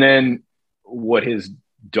then what his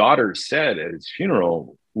daughter said at his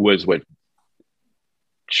funeral was what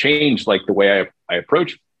changed like the way I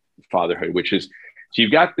approach fatherhood, which is, so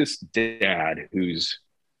you've got this dad who's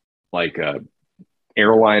like a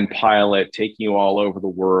airline pilot taking you all over the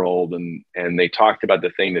world. And they talked about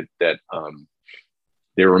the thing that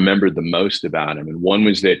they remembered the most about him. And one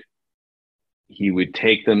was that he would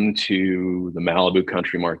take them to the Malibu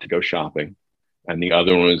Country Mart to go shopping. And the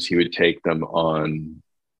other one was he would take them on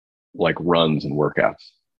like runs and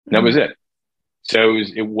workouts. And that was it. So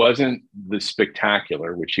it wasn't the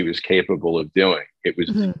spectacular, which he was capable of doing. It was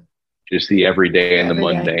just the everyday and the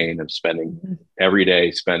mundane of spending every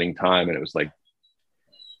day, spending time. And it was like,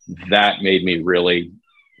 that made me really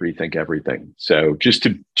rethink everything. So just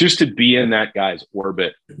to be in that guy's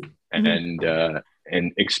orbit and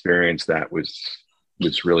experience that was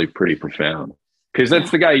really pretty profound. Because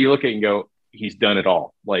that's the guy you look at and go, he's done it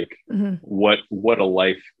all. Like what a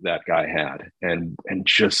life that guy had, and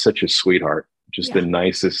just such a sweetheart, just the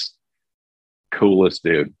nicest, coolest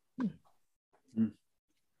dude.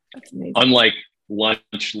 That's amazing. Unlike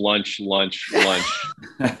lunch.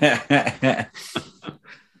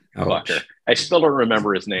 Fucker. I still don't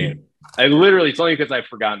remember his name. It's only because I've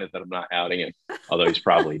forgotten it that I'm not outing him, although he's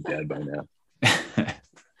probably dead by now.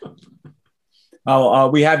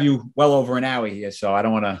 We have you well over an hour here, so I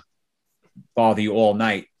don't want to bother you all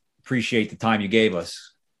night. Appreciate the time you gave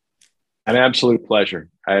us. An absolute pleasure.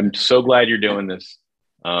 I'm so glad you're doing this.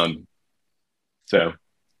 So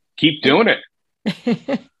keep doing it.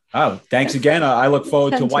 Oh, thanks again. I look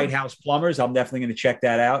forward to White House Plumbers. I'm definitely going to check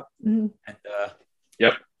that out. And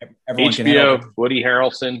yep. HBO, Woody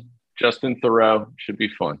Harrelson, Justin Theroux. Should be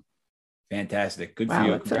fun. Fantastic. Good for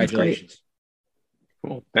you. Congratulations.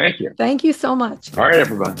 Cool. Thank you. Thank you so much. All right,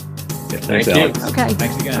 everybody. Yeah, Thank you. Okay.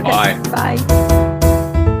 Thanks again. Bye. Bye.